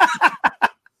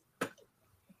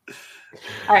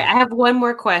 All right, I have one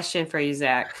more question for you,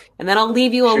 Zach, and then I'll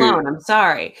leave you alone. I'm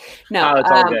sorry. No,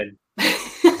 it's all good.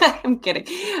 I'm kidding.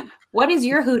 What is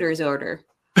your Hooters order?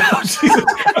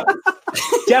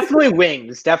 Definitely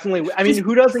wings. Definitely. I mean,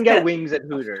 who doesn't get wings at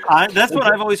Hooters? That's what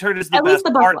I've always heard is the best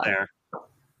part there.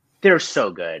 They're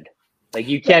so good. Like,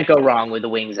 you can't go wrong with the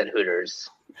wings at Hooters.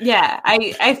 Yeah,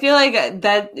 I feel like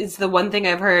that is the one thing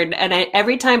I've heard. And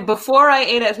every time before I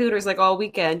ate at Hooters, like all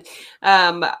weekend,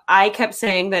 I kept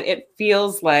saying that it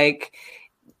feels like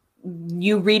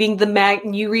you reading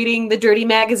the dirty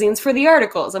magazines for the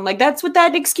articles. I'm like, that's what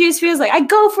that excuse feels like. I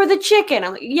go for the chicken.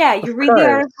 I'm like, yeah, you read the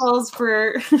articles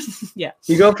for yeah.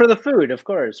 You go for the food, of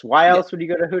course. Why else would you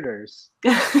go to Hooters?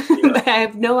 I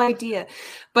have no idea.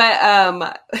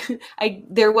 But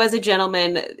there was a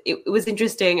gentleman, it was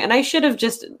interesting, and I should have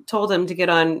just told him to get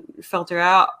on Filter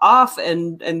Off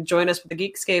and join us for the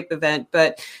Geekscape event,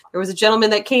 but there was a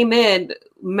gentleman that came in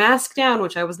masked down,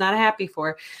 which I was not happy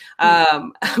for.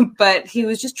 But he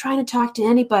was just trying to talk to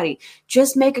anybody,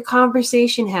 just make a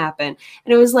conversation happen.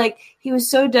 And it was like, he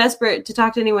was so desperate to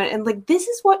talk to anyone. And like, this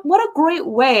is what a great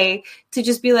way to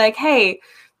just be like, hey,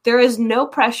 there is no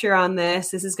pressure on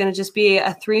this. This is going to just be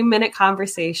a 3-minute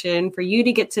conversation for you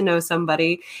to get to know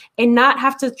somebody and not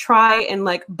have to try and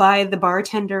like buy the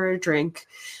bartender a drink.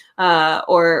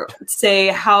 Or say,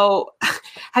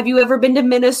 have you ever been to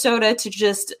Minnesota, to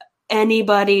just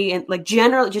anybody and like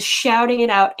generally just shouting it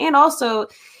out. And also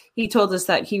he told us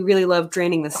that he really loved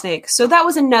draining the snake. So that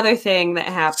was another thing that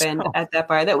happened at that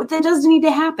bar that doesn't need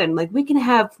to happen. Like, we can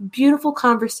have beautiful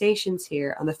conversations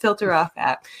here on the Filter Off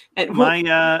app. And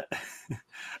I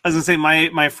was gonna say,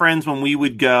 my friends, when we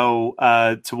would go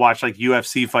to watch like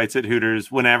UFC fights at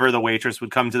Hooters, whenever the waitress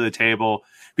would come to the table,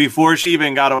 before she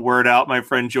even got a word out, my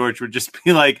friend George would just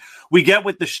be like, we get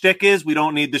what the shtick is. We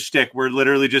don't need the shtick. We're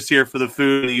literally just here for the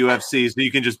food and the UFC. So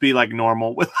you can just be like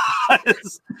normal with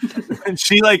us. And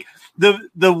she like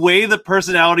the way the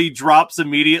personality drops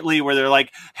immediately, where they're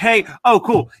like, hey, oh,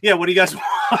 cool. Yeah. What do you guys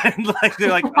want? Like, they're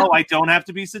like, oh, I don't have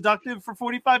to be seductive for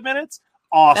 45 minutes.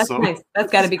 Awesome. That's nice.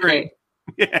 That's gotta be great.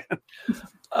 Yeah.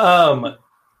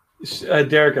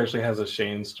 Derek actually has a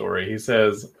Shane story. He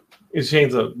says,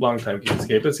 Shane's a longtime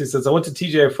Geekscapist. He says, I went to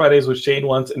TGI Fridays with Shane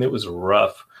once, and it was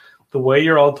rough. The way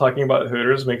you're all talking about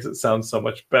Hooters makes it sound so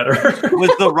much better.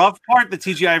 Was the rough part the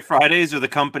TGI Fridays or the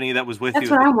company that was with you?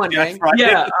 That's what I'm wondering.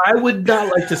 Yeah, I would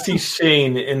not like to see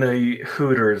Shane in a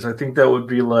Hooters. I think that would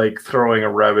be like throwing a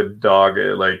rabid dog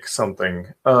at like something.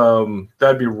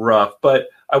 That'd be rough. But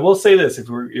I will say this, if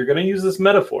you're going to use this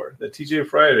metaphor, that TGI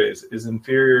Fridays is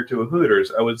inferior to a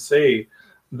Hooters, I would say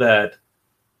that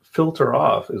Filter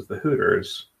Off is the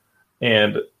Hooters,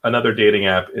 and another dating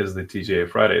app is the TGI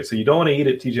Fridays. So you don't want to eat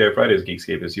at TGI Fridays,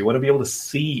 Geekscapists. You want to be able to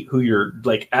see who you're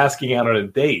like asking out on a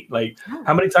date. Like,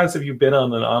 how many times have you been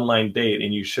on an online date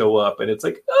and you show up and it's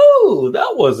like, oh,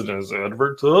 that wasn't as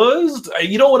advertised.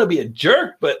 You don't want to be a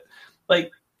jerk, but like,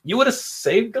 you would have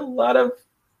saved a lot of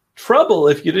trouble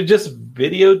if you'd have just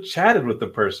video chatted with the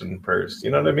person first.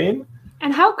 You know what I mean?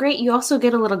 And how great you also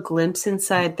get a little glimpse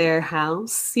inside their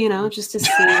house, just to see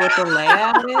what the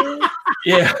layout is.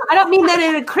 Yeah. I don't mean that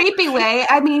in a creepy way.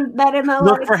 I mean that in a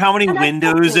look for how many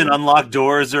windows and unlocked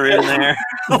doors are in there.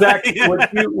 Zach,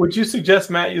 would you suggest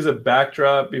Matt use a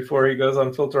backdrop before he goes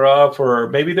on Filter Off, or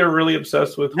maybe they're really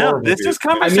obsessed with horror this movies? is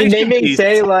conversation. I mean, they may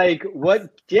say like,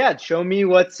 "What? Yeah, show me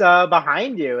what's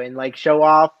behind you," and like show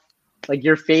off like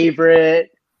your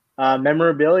favorite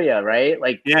memorabilia, right?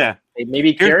 Like, yeah. They may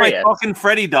be Here's curious. my fucking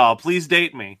Freddy doll. Please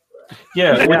date me.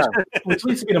 Yeah, which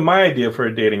leads me to my idea for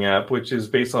a dating app, which is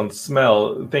based on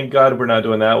smell. Thank God we're not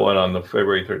doing that one on the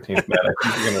February 13th, Matt.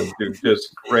 I think you're going to do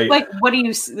just great. Like, what do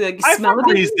you smell?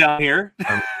 Breeze down here.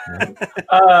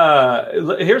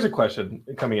 Here's a question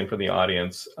coming in from the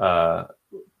audience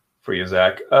for you,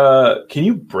 Zach. Can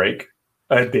you break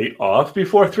a date off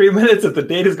before 3 minutes? If the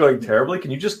date is going terribly,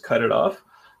 can you just cut it off?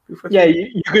 Yeah,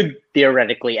 you could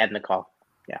theoretically end the call.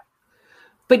 Yeah.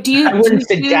 But do you? I wouldn't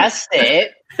suggest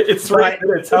it. It's 3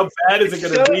 minutes. How bad is it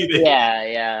going to be?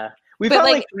 Yeah. We felt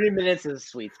like 3 minutes is a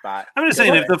sweet spot. I'm just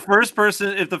saying, if the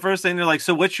first thing they're like,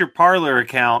 so what's your Parler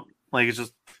account? Like, it's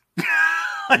just.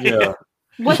 Yeah.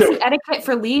 What's the etiquette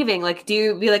for leaving? Like, do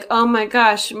you be like, oh my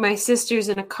gosh, my sister's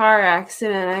in a car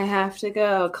accident, I have to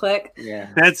go. Click. Yeah.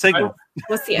 Bad signal.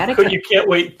 What's the etiquette? But you can't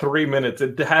wait 3 minutes.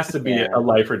 It has to be a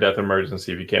life or death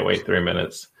emergency if you can't wait 3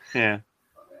 minutes. Yeah.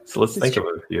 So let's think of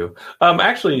a few.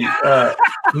 Actually,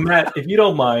 Matt, if you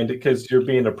don't mind, because you're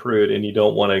being a prude and you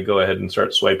don't want to go ahead and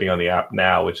start swiping on the app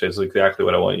now, which is exactly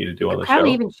what I want you to do on the show.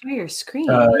 Probably even share your screen.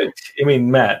 I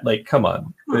mean, Matt, like, come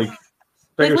on. Like,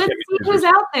 let's see who's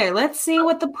out there. Let's see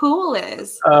what the pool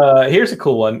is. Here's a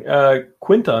cool one.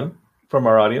 Quinton from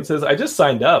our audience says, I just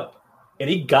signed up and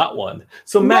he got one.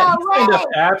 So Matt, he signed up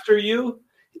after you.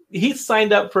 He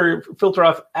signed up for Filter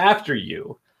Off after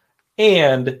you.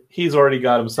 And he's already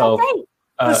got himself.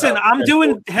 Listen, I'm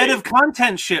doing head of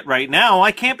content shit right now.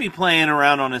 I can't be playing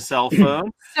around on a cell phone.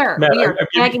 Sir, Matt, we are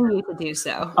begging you to do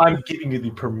so. I'm giving you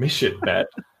the permission, Matt.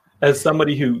 As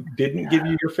somebody who didn't give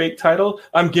you your fake title,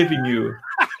 I'm giving you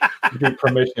the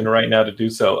permission right now to do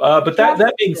so. But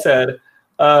that being said,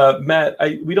 Matt,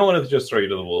 we don't want to just throw you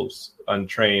to the wolves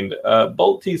untrained.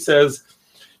 Bolt T says,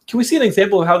 can we see an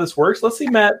example of how this works? Let's see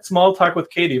Matt small talk with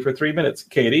Katie for 3 minutes.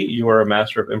 Katie, you are a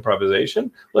master of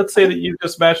improvisation. Let's say that you've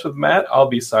just matched with Matt. I'll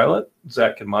be silent.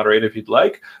 Zach can moderate if you'd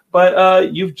like.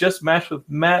 But you've just matched with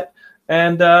Matt.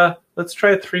 And let's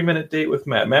try a 3 minute date with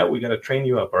Matt. Matt, we got to train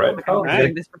you up, all right, pal? All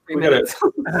right. We got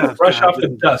to brush off the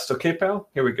dust, okay, pal?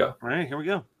 Here we go. All right, here we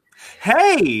go.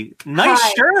 Hey,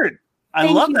 nice shirt.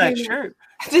 I love that shirt.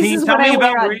 This is what I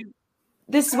wear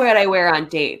this is what I wear on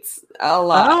dates a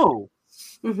lot. Oh.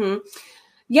 Mm-hmm.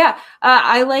 Yeah,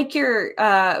 I like your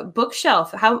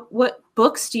bookshelf. What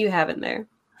books do you have in there?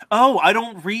 Oh, I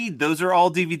don't read. Those are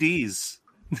all DVDs.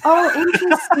 Oh,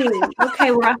 interesting. Okay,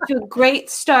 we're off to a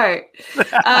great start.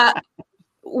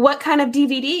 What kind of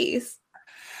DVDs?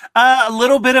 A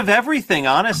little bit of everything,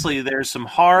 honestly. There's some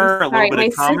horror, a little bit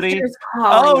of comedy.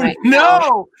 Oh, right no!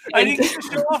 now. I didn't get to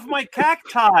show off my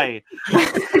cacti.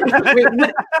 Wait,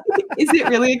 is it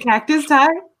really a cactus tie?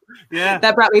 Yeah.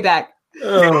 That brought me back.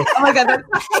 Oh my God.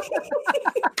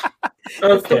 It's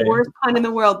okay. the worst pun in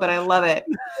the world, but I love it.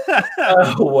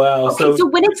 Oh, wow. Okay, so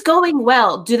when it's going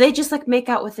well, do they just like make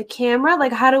out with the camera?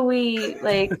 Like, how do we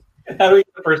like? How do we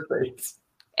get the first dates?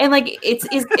 And like, is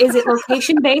it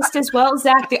location based as well,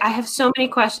 Zach? I have so many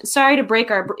questions. Sorry to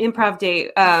break our improv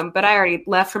date, but I already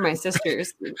left for my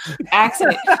sister's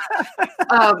accident.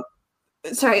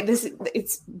 Sorry,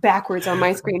 it's backwards on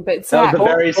my screen, but that was a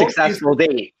very successful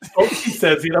date. He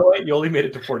says, you know what? You only made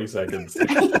it to 40 seconds.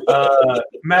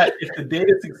 Matt, if the date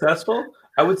is successful,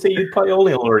 I would say you'd probably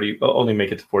only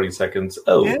make it to 40 seconds.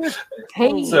 Oh, yeah.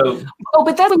 Hey. So,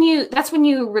 but that's when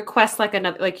you request like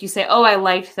another, like you say, oh, I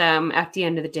liked them at the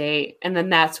end of the date, and then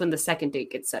that's when the second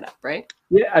date gets set up, right?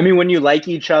 Yeah, I mean, when you like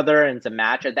each other and it's a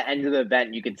match at the end of the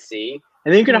event, you can see,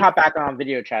 and then you can hop back on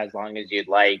video chat as long as you'd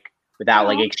like. Without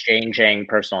like exchanging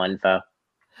personal info.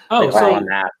 Oh, so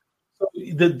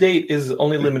the date is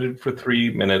only limited for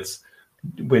 3 minutes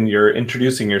when you're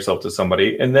introducing yourself to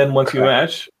somebody, and then once you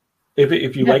match,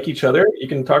 if you like each other, you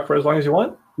can talk for as long as you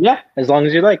want. Yeah, as long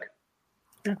as you like.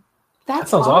 Yeah. That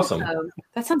sounds awesome.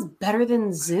 That sounds better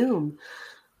than Zoom.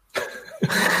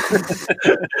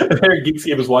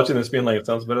 Geekscape is watching this, being like, "It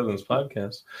sounds better than this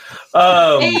podcast."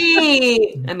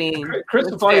 Hey, I mean, Chris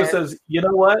Fafalia says, "You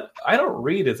know what? I don't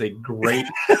read" is a great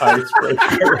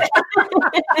icebreaker.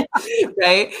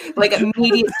 Right? Like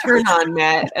immediate turn on,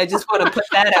 Matt. I just want to put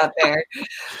that out there.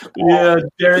 Yeah,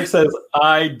 Derek says,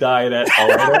 I died at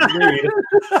all. I don't read.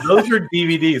 Those are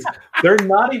DVDs. They're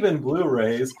not even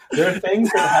Blu-rays. They're things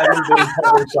that haven't been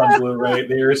published on Blu-ray.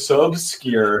 They are so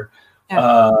obscure.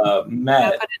 Matt,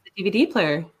 put in the DVD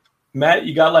player. Matt,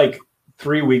 you got like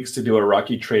 3 weeks to do a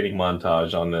Rocky training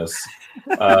montage on this.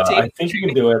 I think you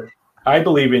can do it. I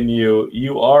believe in you.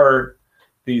 You are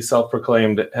the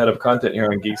self-proclaimed head of content here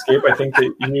on Geekscape. I think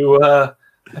that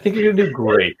you're gonna do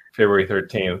great February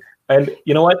 13th. And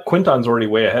you know what? Quinton's already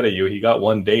way ahead of you. He got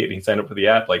one date and he signed up for the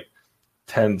app like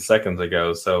 10 seconds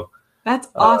ago. So that's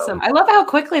awesome. I love how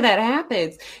quickly that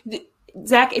happens.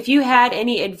 Zach, if you had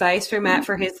any advice for Matt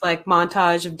for his like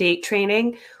montage of date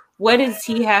training, what does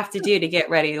he have to do to get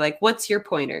ready? Like, what's your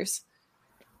pointers?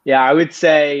 Yeah, I would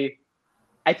say,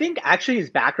 I think actually his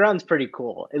background's pretty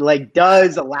cool. It like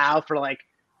does allow for like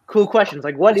cool questions,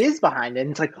 like what is behind it?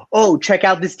 And it's like, oh, check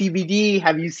out this DVD.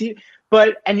 Have you seen?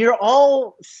 And you're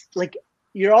all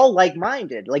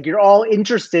like-minded. Like you're all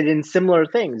interested in similar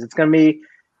things. It's gonna be,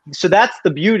 so that's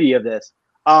the beauty of this.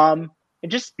 And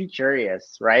just be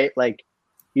curious, right? Like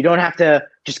you don't have to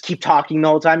just keep talking the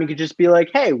whole time. You could just be like,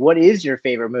 hey, what is your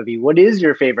favorite movie? What is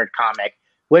your favorite comic?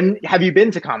 When have you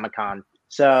been to Comic-Con?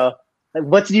 So like,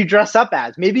 what did you dress up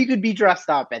as? Maybe you could be dressed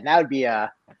up, and that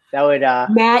would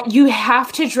Matt, you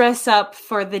have to dress up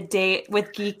for the date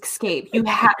with Geekscape. You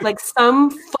have like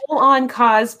some full-on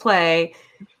cosplay.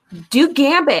 Do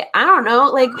Gambit. I don't know,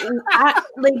 like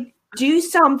do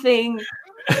something,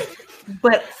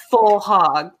 but full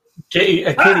hog. Katie,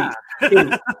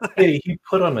 he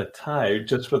put on a tie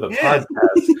just for the podcast.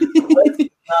 Let's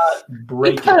not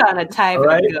break it. Put on a tie for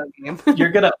right? the video game.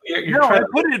 You're I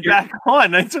put it back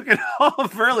on. I took it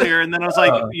off earlier, and then I was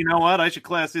like, you know what? I should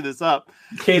classy this up.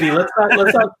 Katie, let's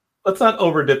not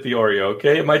overdip the Oreo,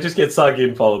 okay? It might just get soggy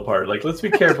and fall apart. Like, let's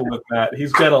be careful with Matt.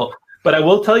 He's gentle, but I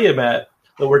will tell you, Matt,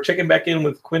 that we're checking back in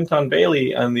with Quinton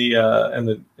Bailey on the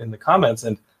in the comments,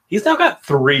 and he's now got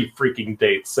 3 freaking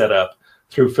dates set up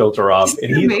through Filter Off,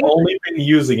 and he's only been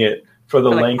using it for the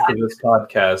length of this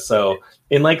podcast. So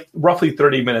in like roughly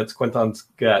 30 minutes, Quinton's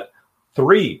got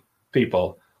 3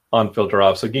 people on Filter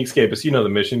Off. So Geekscape, you know the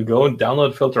mission. Go and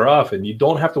download Filter Off, and you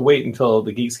don't have to wait until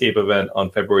the Geekscape event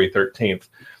on February 13th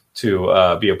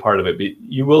to be a part of it. But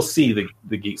you will see the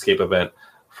Geekscape event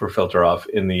for Filter Off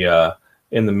in the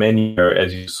menu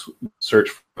as you search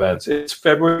for events. It's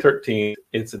February 13th.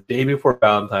 It's the day before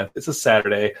Valentine's. It's a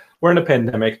Saturday. We're in a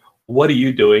pandemic. What are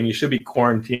you doing? You should be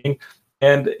quarantining.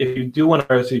 And if you do want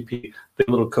to RSVP, the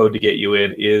little code to get you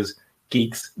in is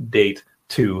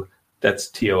GeeksDate2. That's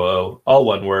TOO, all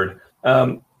one word.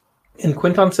 And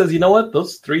Quinton says, you know what?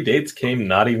 Those 3 dates came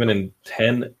not even in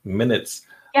 10 minutes.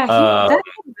 Yeah, that's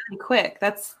really quick.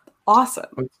 That's awesome.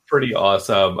 It's pretty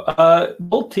awesome.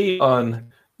 Bolt T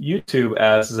on YouTube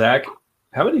asks, Zach,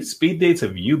 how many speed dates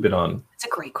have you been on? That's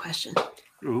a great question.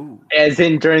 Ooh. As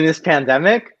in during this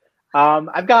pandemic?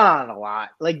 I've gone on a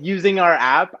lot. Like using our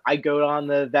app, I go on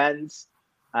the events,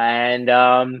 and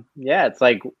it's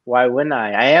like, why woun't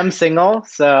I? I am single,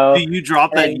 so. Do you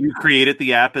drop that you created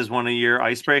the app as one of your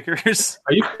icebreakers?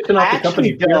 Are you picking off the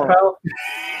company beer, pal?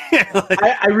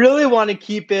 I really want to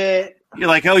keep it. You're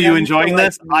like, oh, you enjoying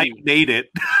this? I made it.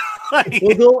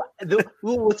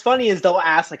 What's funny is they'll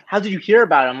ask, like, how did you hear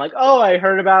about it? I'm like, oh, I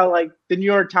heard about like the New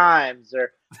York Times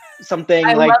or something.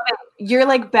 I like love it. You're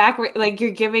like like you're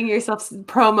giving yourself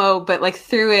promo, but like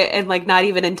through it and like not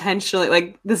even intentionally.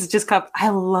 Like this is just I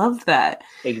love that.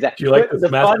 Exactly. Do you like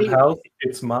this massive house?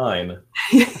 It's mine.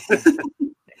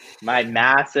 My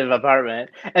massive apartment.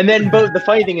 And then, but the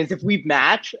funny thing is, if we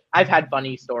match, I've had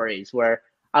funny stories where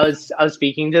I was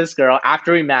speaking to this girl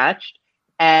after we matched,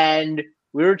 and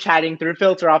we were chatting through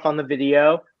Filter Off on the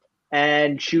video,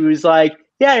 and she was like,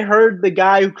 yeah, I heard the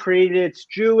guy who created it's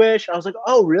Jewish. I was like,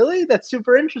 oh, really? That's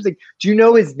super interesting. Do you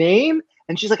know his name?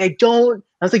 And she's like, I don't.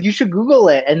 I was like, you should Google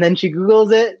it. And then she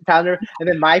Googles it, found her, and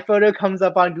then my photo comes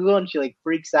up on Google, and she like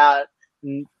freaks out.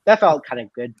 And that felt kind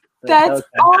of good. That's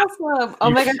awesome.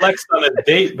 Oh my God. Flexed on a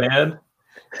date, man.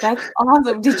 That's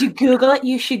awesome. Did you Google it?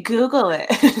 You should Google it.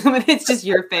 It's just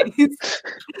your face.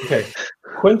 Okay.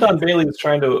 Quinton Bailey is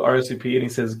trying to RSVP, and he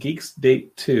says Geeks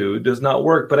Date 2 does not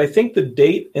work, but I think the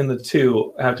date and the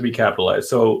 2 have to be capitalized.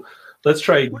 So let's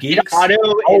try Geeks.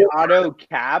 It auto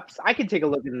caps. I can take a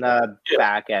look in the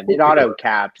back end. It auto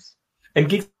caps. And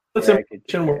Geeks, we're going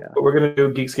to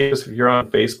do Geekscape if you're on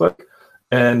Facebook,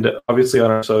 and obviously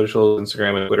on our socials,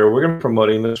 Instagram and Twitter. We're going to be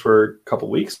promoting this for a couple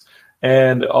weeks.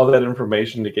 And all that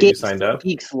information to get you signed up.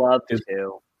 Geeks love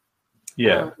to.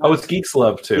 Yeah. Oh, it's Geeks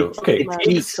Love too. Okay. It's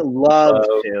Geeks love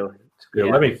to.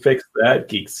 good. Let me fix that,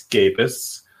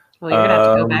 Geekscapists. Well, you're going to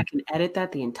have to go back and edit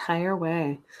that the entire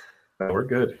way. We're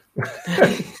good. You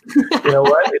know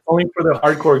what? It's only for the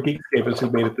hardcore Geekscapists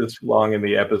who made it this long in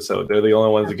the episode. They're the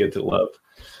only ones that get to love.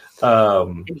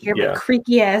 And hear my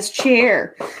creaky ass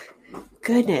chair.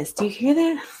 Goodness, do you hear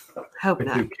that? Hope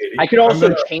not. I could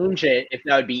also change it if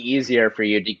that would be easier for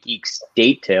you to Geeks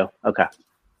date to. Okay.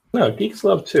 No, Geeks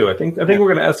love too. I think we're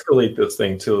going to escalate this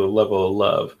thing to a level of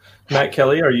love. Matt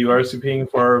Kelly, are you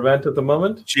RSVPing for our event at the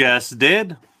moment? Just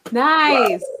did.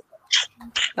 Nice. Wow.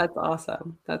 That's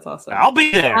awesome. I'll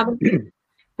be there.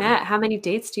 Matt, how many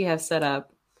dates do you have set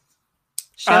up?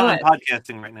 I'm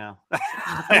podcasting right now.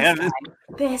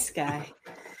 This guy.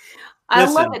 I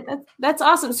love it. That's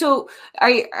awesome. So, are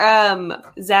you,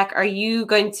 Zach? Are you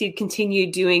going to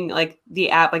continue doing like the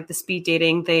app, like the speed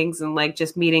dating things, and like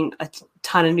just meeting a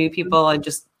ton of new people and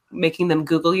just making them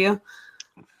Google you?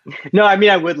 No, I mean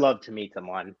I would love to meet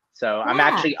someone. So I'm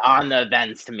actually on the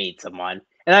events to meet someone,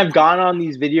 and I've gone on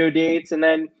these video dates, and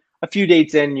then a few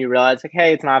dates in, you realize like,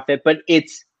 hey, it's not fit, but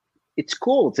it's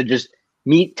cool to just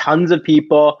meet tons of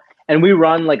people, and we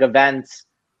run like events.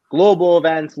 Global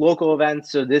events, local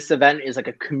events. So this event is like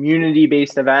a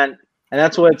community-based event. And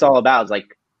that's what it's all about. It's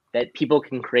like that people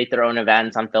can create their own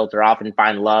events on Filter Off and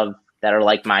find love that are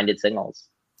like-minded singles.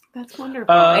 That's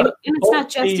wonderful. And it's not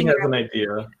just in your... an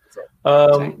idea.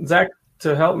 Zach,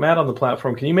 to help Matt on the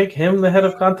platform, can you make him the head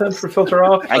of content for Filter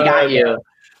Off? I got you.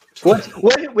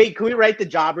 Wait, can we write the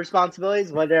job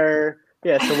responsibilities? What are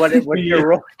your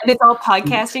role? And it's all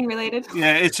podcasting related?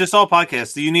 Yeah, it's just all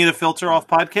podcasts. Do you need a Filter Off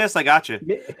podcast? I got you.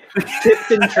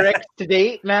 Tips and tricks to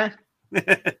date, Matt?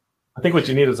 I think what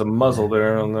you need is a muzzle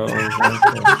there on the.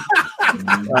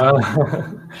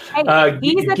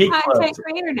 He's a content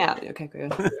creator now. Okay,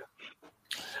 good.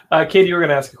 Katie, you were going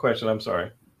to ask a question. I'm sorry.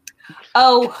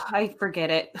 Oh, I forget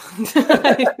it.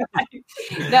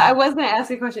 No, I was going to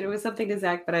ask a question. It was something to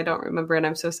Zach, but I don't remember, and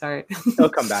I'm so sorry. He'll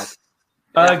come back.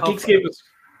 Geekscape is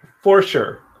for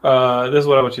sure. This is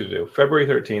what I want you to do. February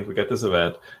 13th, we got this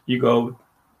event. You go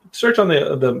search on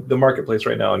the marketplace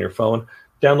right now on your phone.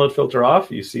 Download Filter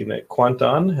Off. You see that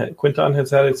Quinton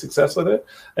has had a success with it.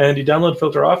 And you download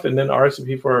Filter Off and then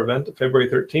RSVP for our event February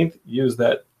 13th. Use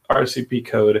that RSVP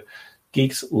code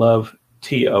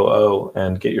GeeksLoveTOO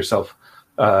and get yourself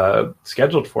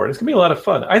scheduled for it. It's going to be a lot of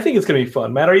fun. I think it's going to be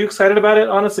fun. Matt, are you excited about it?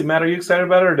 Honestly, Matt, are you excited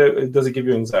about it, or does it give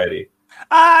you anxiety?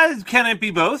 Can it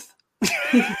be both?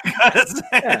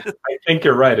 I think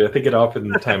you're right. I think it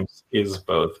oftentimes is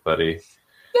both, buddy.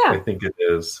 Yeah. I think it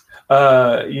is.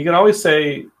 You can always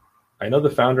say, I know the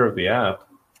founder of the app.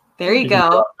 There you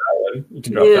go. You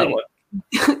can drop that one.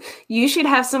 You should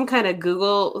have some kind of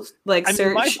Google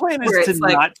search. My plan is to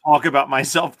not talk about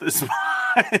myself this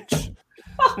much.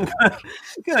 I'm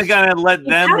gonna let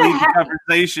them lead the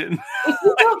conversation. If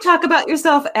you don't talk about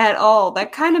yourself at all,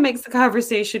 that kind of makes the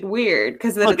converation weird.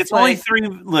 Because it's only 3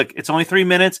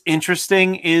 minutes.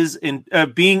 Interesting is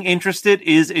being interested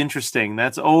is interesting.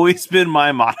 That's always been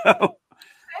my motto.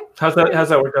 How's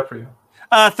that worked out for you?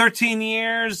 13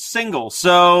 years single,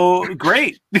 so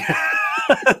great.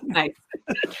 Nice.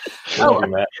 I don't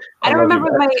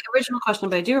remember my original question,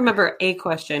 but I do remember a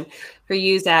question for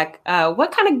you, Zach.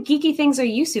 What kind of geeky things are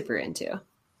you super into?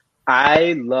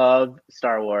 I love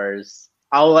Star Wars.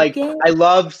 I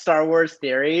love Star Wars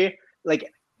theory.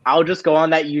 Like, I'll just go on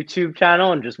that YouTube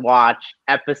channel and just watch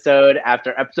episode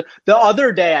after episode. The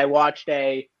other day, I watched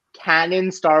a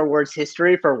canon Star Wars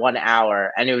history for 1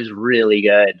 hour, and it was really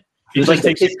good. It just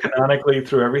takes you canonically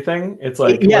through everything. It's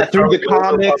like through the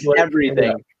comics,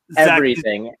 everything. Zach,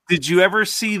 everything. Did you ever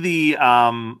see the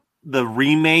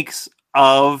remakes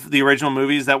of the original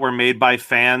movies that were made by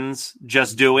fans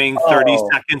just doing 30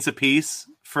 seconds a piece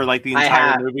for like the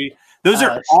entire movie? Those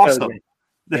are awesome. So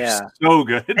they're so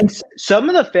good. And some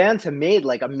of the fans have made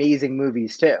like amazing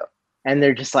movies too. And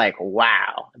they're just like,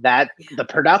 wow, that the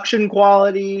production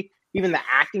quality, even the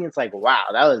acting, it's like, wow,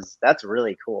 that's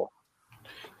really cool.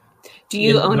 Do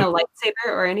you own a lightsaber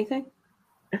or anything?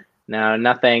 No,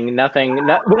 nothing. When I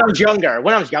was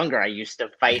younger, I used to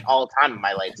fight all the time with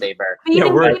my lightsaber. Yeah,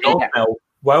 we're adults now.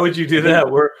 Why would you do that?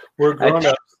 We're grown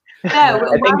ups. Yeah,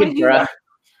 why would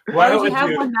you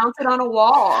have one mounted on a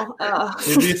wall?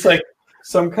 You'd be like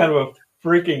some kind of a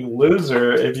freaking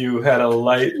loser if you had a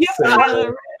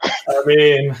lightsaber. I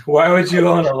mean, why would you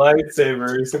own a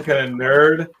lightsaber? You're some kind of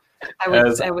nerd. I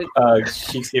would.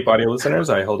 Geekscape audio listeners,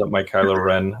 I hold up my Kylo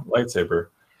Ren lightsaber.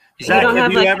 Zach,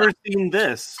 have you ever seen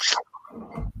this?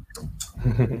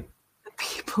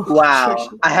 Wow,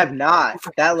 I have not.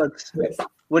 That looks.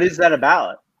 What is that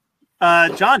about?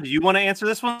 John, do you want to answer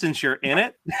this one since you're in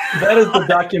it? That is the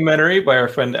documentary by our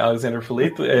friend Alexander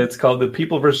Philippe. It's called The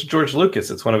People versus George Lucas.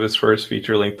 It's one of his first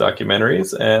feature-length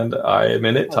documentaries, and I am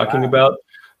in it talking about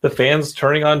the fans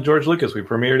turning on George Lucas. We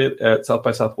premiered it at South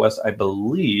by Southwest, I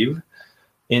believe,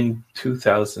 in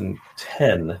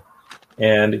 2010.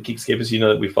 And Geekscape, as you know,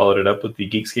 that we followed it up with the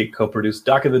Geekscape co-produced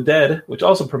Dock of the Dead, which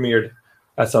also premiered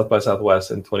at South by Southwest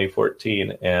in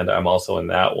 2014, and I'm also in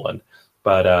that one.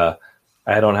 But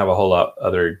I don't have a whole lot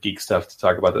other geek stuff to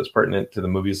talk about that's pertinent to the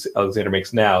movies Alexander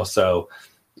makes now, so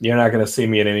you're not going to see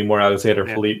me in any more Alexander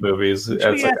Philippe movies.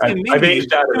 I've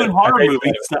aged out of it. Horror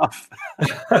movie stuff.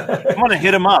 I want to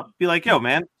hit him up. Be like, yo,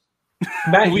 man.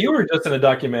 Matt, you were just in a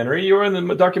documentary. You were in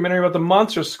the documentary about the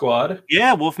Monster Squad.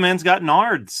 Yeah, Wolfman's got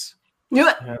nards.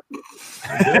 Yeah.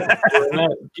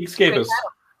 Geekscape.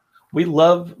 We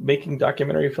love making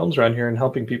documentary films around here and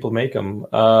helping people make them.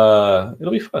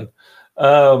 It'll be fun.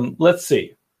 Let's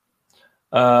see.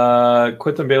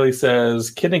 Quentin Bailey says,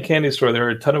 Kid and Candy Store. There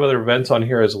are a ton of other events on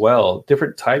here as well.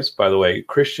 Different types, by the way.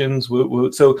 Christians, woot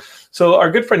woot. So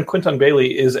our good friend Quentin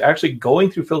Bailey is actually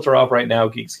going through Filter Off right now,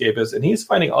 Geekscape is, and he's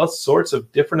finding all sorts of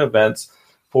different events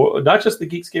for not just the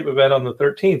Geekscape event on the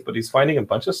 13th, but he's finding a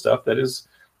bunch of stuff that is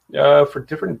for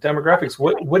different demographics.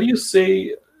 What do you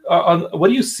see what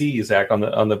do you see, Zach, on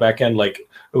the back end? Like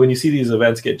when you see these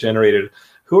events get generated,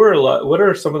 what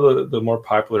are some of the more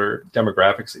popular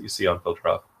demographics that you see on Filter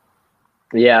Off?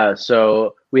 Yeah,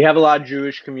 so we have a lot of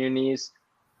Jewish communities.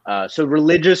 So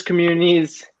religious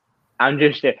communities,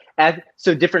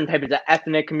 so different types of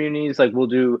ethnic communities, like we'll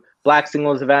do Black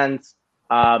singles events.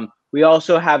 We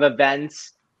also have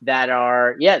events that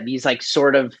are, these like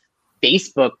sort of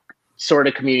Facebook sort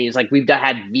of communities. Like we've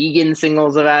had vegan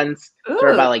singles events, sort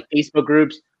of about like Facebook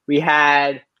groups. We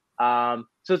had, so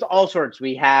it's all sorts.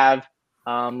 We have,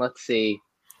 let's see.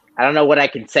 I don't know what I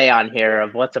can say on here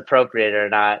of what's appropriate or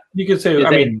not. You could say,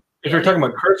 if you're talking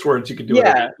about curse words, you could do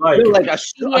it. Like a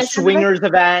swingers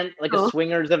event, a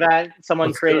swingers event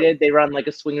someone created. They run like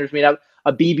a swingers meetup,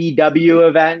 a BBW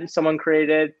event someone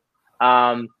created.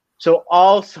 So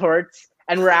all sorts.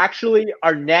 And we're actually,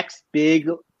 our next big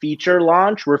feature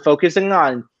launch we're focusing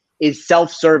on is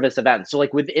self-service events. So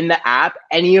like within the app,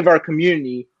 any of our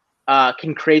community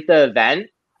can create the event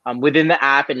within the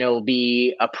app, and it'll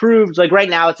be approved. Like right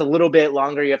now, it's a little bit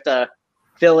longer. You have to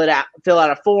fill out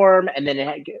a form, and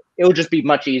then it'll just be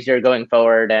much easier going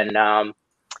forward. And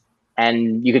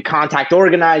you could contact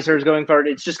organizers going forward.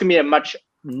 It's just gonna be a much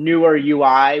newer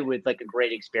UI with like a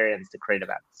great experience to create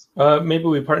events. Maybe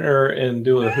we partner and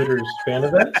do a Hooters fan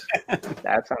event.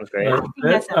 That sounds great.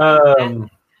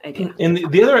 And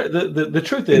the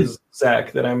truth is,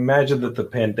 Zach, that I imagine that the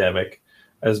pandemic,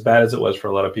 as bad as it was for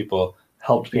a lot of people,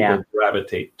 helped people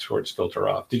gravitate towards Filter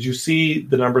Off. Did you see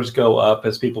the numbers go up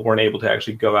as people weren't able to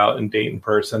actually go out and date in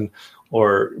person,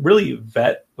 or really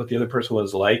vet what the other person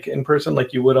was like in person,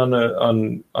 like you would on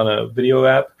a video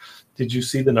app? Did you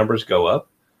see the numbers go up?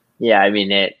 Yeah, I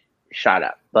mean, it shot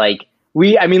up. Like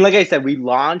I said, we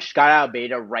got out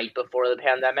beta right before the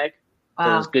pandemic. Wow.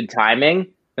 So it was good timing.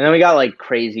 And then we got like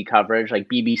crazy coverage, like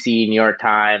BBC, New York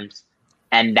Times,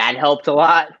 and that helped a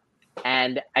lot.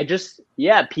 And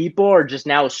people are just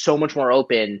now so much more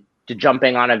open to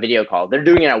jumping on a video call. They're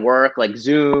doing it at work, like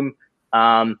Zoom.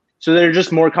 So they're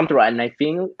just more comfortable. And I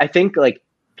think like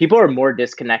people are more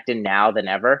disconnected now than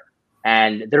ever,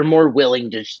 and they're more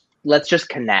willing to let's just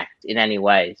connect in any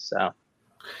way. So.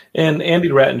 And Andy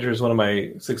Rattinger is one of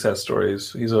my success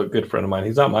stories. He's a good friend of mine.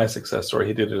 He's not my success story.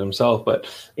 He did it himself, but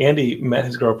Andy met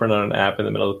his girlfriend on an app in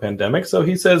the middle of the pandemic. So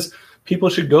he says people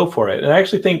should go for it. And I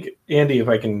actually think, Andy, if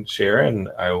I can share, and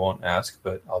I won't ask,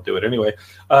 but I'll do it anyway.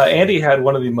 Andy had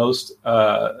one of the most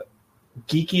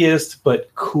geekiest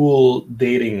but cool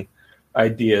dating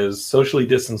ideas, socially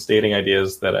distanced dating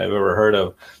ideas that I've ever heard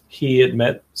of. He had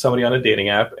met somebody on a dating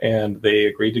app, and they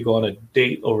agreed to go on a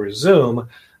date over Zoom.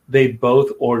 They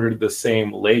both ordered the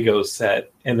same Lego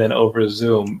set, and then over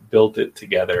Zoom built it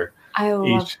together. I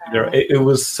love that. It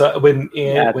was when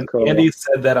cool. Andy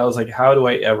said that, I was like, how do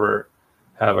I ever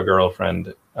have a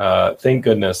girlfriend? Thank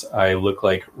goodness I look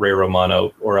like Ray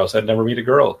Romano, or else I'd never meet a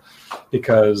girl,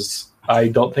 because I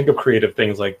don't think of creative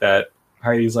things like that.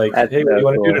 Heidi's like, hey, what do you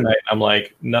want to do tonight? I'm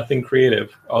like, nothing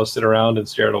creative. I'll sit around and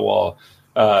stare at a wall.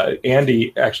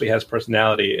 Andy actually has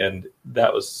personality, and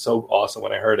that was so awesome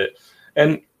when I heard it.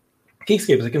 And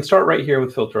Geekscape, I can start right here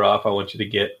with Filter Off. I want you to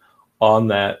get on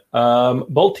that.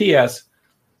 Bolt TS,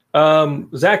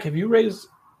 Zach, have you raised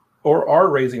or are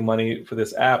raising money for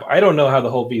this app? I don't know how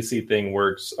the whole VC thing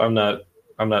works. I'm not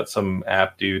some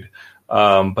app dude.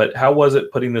 But how was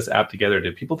it putting this app together?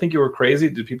 Did people think you were crazy?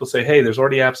 Did people say, hey, there's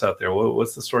already apps out there?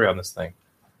 What's the story on this thing?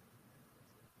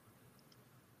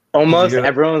 almost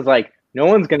everyone was like, no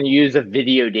one's going to use a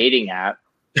video dating app.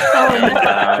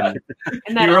 And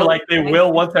You were like, they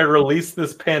will once I release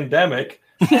this pandemic.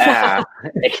 Yeah.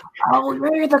 Oh,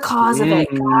 you're the cause of it.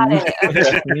 Got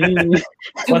it.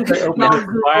 Once I open his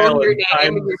file in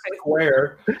Times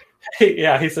Square.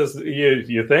 Yeah, he says,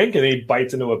 you think? And he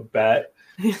bites into a bat.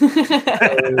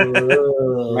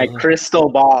 My crystal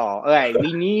ball. All right,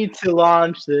 we need to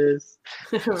launch this.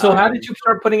 So how did you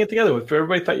start putting it together? If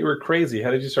everybody thought you were crazy, how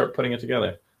did you start putting it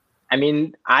together? I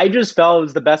mean, I just felt it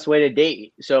was the best way to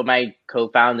date. So my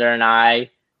co-founder and I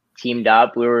teamed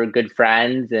up. We were good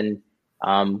friends, and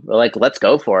we're like, let's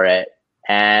go for it,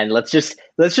 and let's just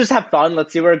have fun.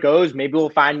 Let's see where it goes. Maybe we'll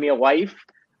find me a wife.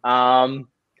 Well,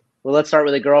 let's start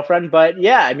with a girlfriend. But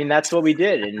yeah, I mean, that's what we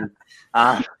did, and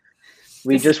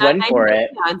we just went for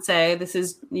it. Fiance, this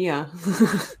is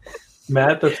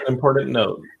Matt, that's an important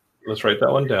note. Let's write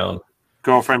that one down.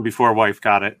 Girlfriend before wife,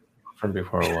 got it. From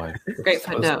before a wife. Great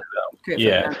footnote.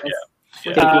 Yeah.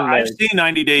 I've seen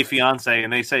 90 Day Fiance,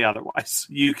 and they say otherwise.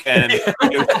 You can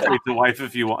go straight to wife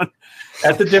if you want.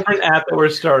 That's a different app that we're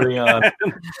starting on,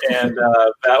 and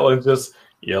that one's just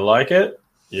you like it,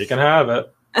 you can have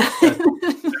it.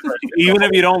 Even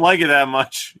if you don't like it that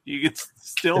much, you can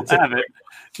still have it.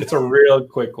 It's a real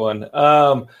quick one.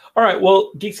 All right.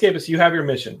 Well, Geekscapists, you have your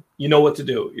mission. You know what to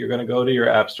do. You're going to go to your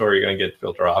app store. You're going to get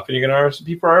Filter off, and you're going to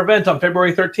RSVP for our event on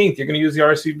February 13th. You're going to use the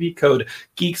RSVP code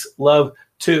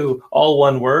GeeksLove2, all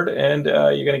one word, and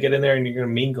you're going to get in there and you're going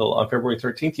to mingle on February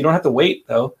 13th. You don't have to wait,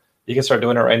 though. You can start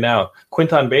doing it right now.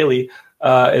 Quinton Bailey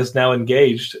is now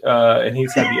engaged, and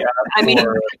he's had the app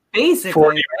for basically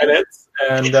 40 minutes,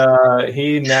 and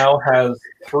he now has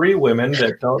 3 women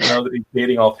that don't know that he's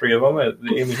dating all 3 of them. I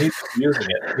mean, he's using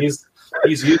it. He's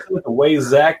using it the way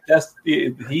Zach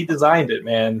he designed it,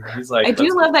 man. He's like, I do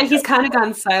love that he's kind of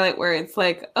gone silent, where it's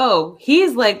like, oh,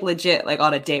 he's like legit, like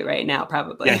on a date right now,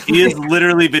 probably. Yeah, he is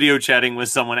literally video chatting with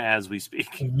someone as we speak.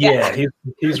 Yeah,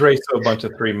 he's raced to a bunch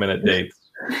of 3-minute dates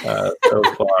so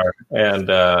far,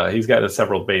 and he's got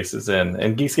several bases in.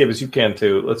 And Geekscapists, you can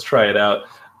too. Let's try it out.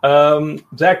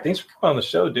 Zach, thanks for coming on the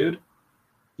show, dude.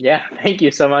 Yeah, thank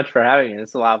you so much for having me.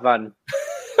 It's a lot of fun.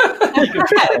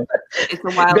 It's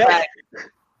a wild ride.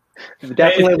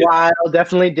 Definitely wild,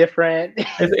 definitely different.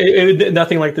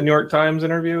 Nothing like the New York Times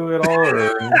interview at all?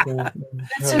 Or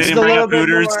it's just a little bit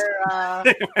more,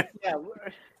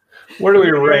 where do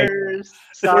we rank?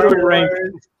 Where do we rank?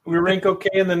 We rank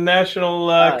okay in the national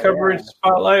coverage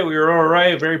spotlight. We were all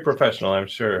right. Very professional, I'm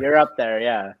sure. You're up there,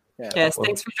 yeah. Yes,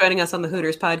 thanks for joining us on the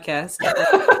Hooters podcast.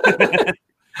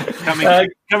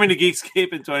 Coming to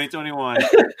Geekscape in 2021.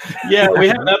 Yeah, we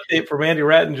have an update from Andy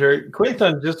Rattinger.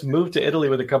 Quinton just moved to Italy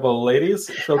with a couple of ladies.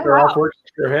 Filter off works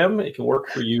for him. It can work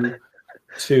for you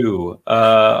too.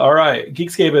 All right,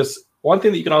 Geekscapists. One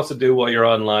thing that you can also do while you're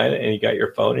online and you got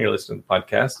your phone and you're listening to the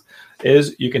podcast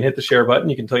is you can hit the share button.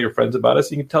 You can tell your friends about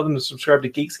us. You can tell them to subscribe to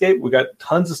Geekscape. We got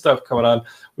tons of stuff coming on.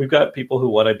 We've got people who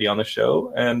want to be on the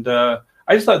show, and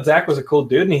I just thought Zach was a cool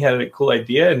dude and he had a cool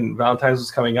idea, and Valentine's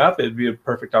was coming up. It'd be a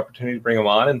perfect opportunity to bring him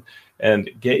on and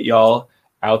get y'all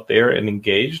out there and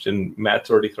engaged. And Matt's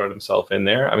already thrown himself in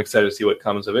there. I'm excited to see what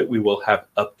comes of it. We will have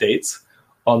updates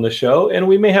on the show, and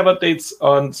we may have updates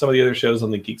on some of the other shows on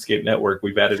the Geekscape network.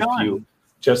 We've added a few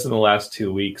just in the last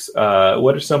 2 weeks.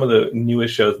 What are some of the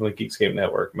newest shows on the Geekscape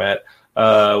network, Matt?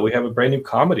 We have a brand new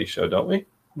comedy show, don't we?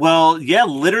 Well, yeah,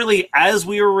 literally as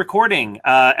we were recording,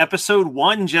 episode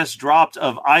 1 just dropped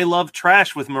of I Love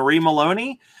Trash with Marie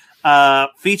Maloney,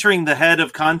 featuring the head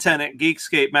of content at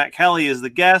Geekscape, Matt Kelly, is the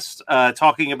guest,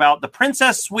 talking about The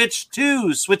Princess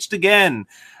Switched again.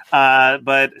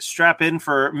 But strap in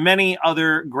for many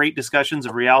other great discussions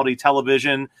of reality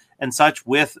television and such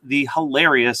with the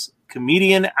hilarious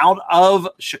comedian out of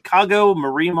Chicago,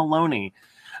 Marie Maloney.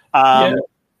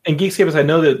 And Geekscapists, I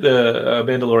know that the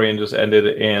Mandalorian just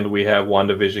ended, and we have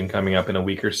WandaVision coming up in a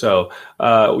week or so.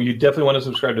 You definitely want to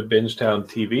subscribe to Bingetown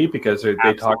TV because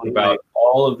they talk about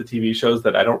all of the TV shows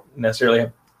that I don't necessarily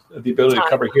have the ability to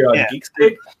cover here on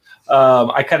Geekscape.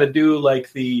 I kind of do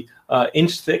like the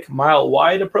inch thick, mile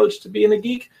wide approach to being a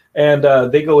geek, and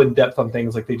they go in depth on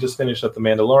things. Like they just finished up the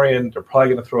Mandalorian. They're probably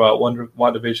going to throw out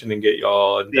WandaVision and get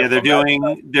y'all. Yeah, they're doing.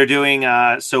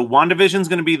 So WandaVision is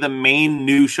going to be the main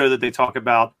new show that they talk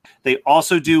about. They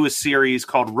also do a series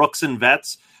called Rooks and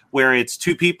Vets, where it's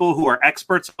 2 people who are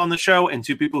experts on the show and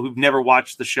 2 people who've never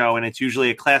watched the show, and it's usually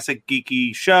a classic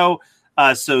geeky show.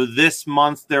 So this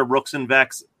month they're Rooks and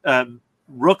Vets.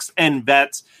 Rooks and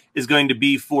Bets is going to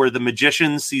be for The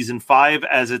Magicians season 5,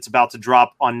 as it's about to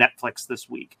drop on Netflix this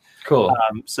week. Cool.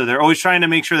 So they're always trying to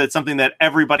make sure that's something that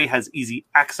everybody has easy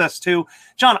access to.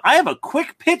 John, I have a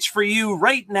quick pitch for you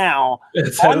right now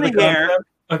on the air.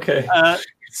 Okay.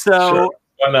 So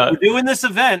Why not? we're doing this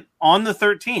event on the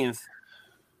 13th.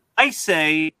 I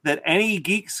say that any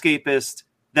Geekscapist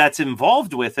that's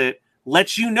involved with it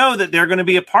lets you know that they're going to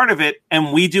be a part of it,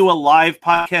 and we do a live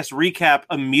podcast recap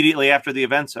immediately after the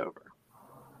event's over.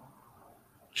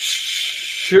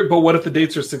 Sure, but what if the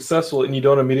dates are successful and you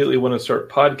don't immediately want to start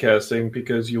podcasting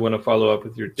because you want to follow up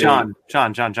with your date?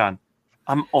 John.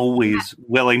 I'm always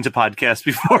willing to podcast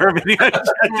before a video.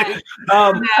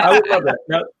 I would love that.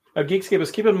 Now,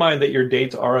 Geekscapists, keep in mind that your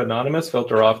dates are anonymous.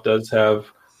 Filter Off does have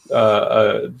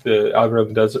the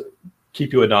algorithm does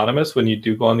keep you anonymous when you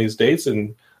do go on these dates,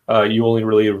 and you only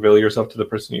really reveal yourself to the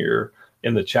person you're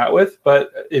in the chat with.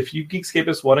 But if you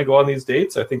Geekscapists want to go on these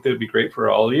dates, I think that would be great for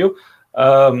all of you.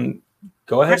 Go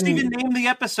ahead. Let's even name the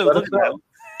episode.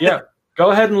 Yeah,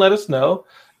 go ahead and let us know,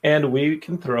 and we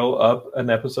can throw up an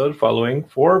episode following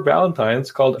for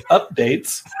Valentine's called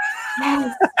Updates.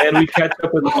 And we catch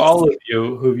up with all of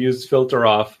you who've used Filter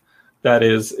Off. That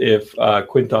is, if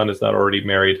Quinton is not already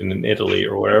married and in Italy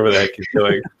or whatever the heck he's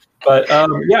doing. But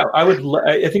yeah, I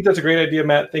think that's a great idea,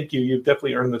 Matt. Thank you. You've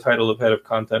definitely earned the title of head of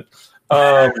content.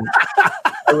 I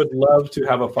would love to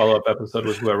have a follow-up episode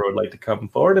with whoever would like to come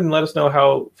forward and let us know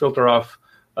how Filter Off,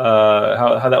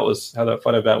 how that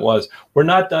fun event was. We're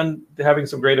not done having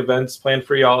some great events planned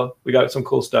for y'all. We got some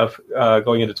cool stuff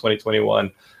going into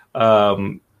 2021.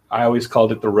 I always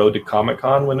called it the road to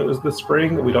Comic-Con when it was this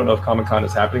spring. We don't know if Comic-Con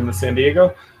is happening in San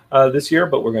Diego this year,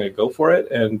 but we're going to go for it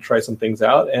and try some things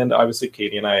out. And obviously,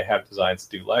 Katie and I have designs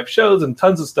to do live shows and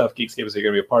tons of stuff Geekscapists are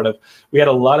going to be a part of. We had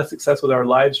a lot of success with our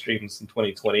live streams in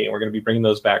 2020, and we're going to be bringing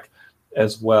those back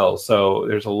as well. So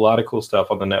there's a lot of cool stuff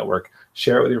on the network.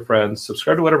 Share it with your friends.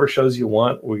 Subscribe to whatever shows you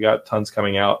want. We got tons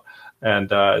coming out.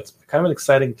 And it's kind of an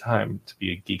exciting time to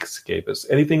be a Geekscapist.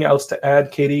 Anything else to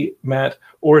add, Katie, Matt,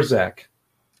 or Zach?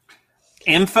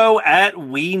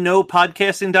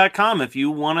 info@weknowpodcasting.com if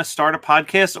you want to start a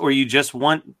podcast or you just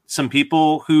want some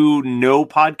people who know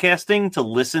podcasting to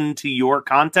listen to your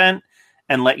content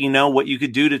and let you know what you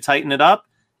could do to tighten it up.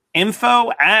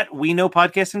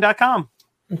 info@weknowpodcasting.com.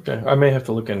 Okay, I may have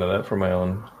to look into that for my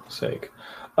own sake.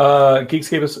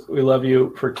 Geekscapists, we love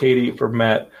you. For Katie, for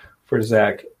Matt, for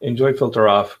Zach, enjoy Filter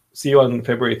Off. See you on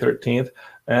February 13th.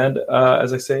 And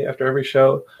as I say after every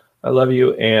show, I love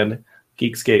you, and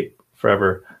Geekscape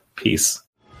forever. Peace.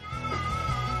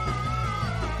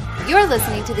 You're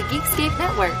listening to the Geekscape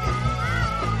Network.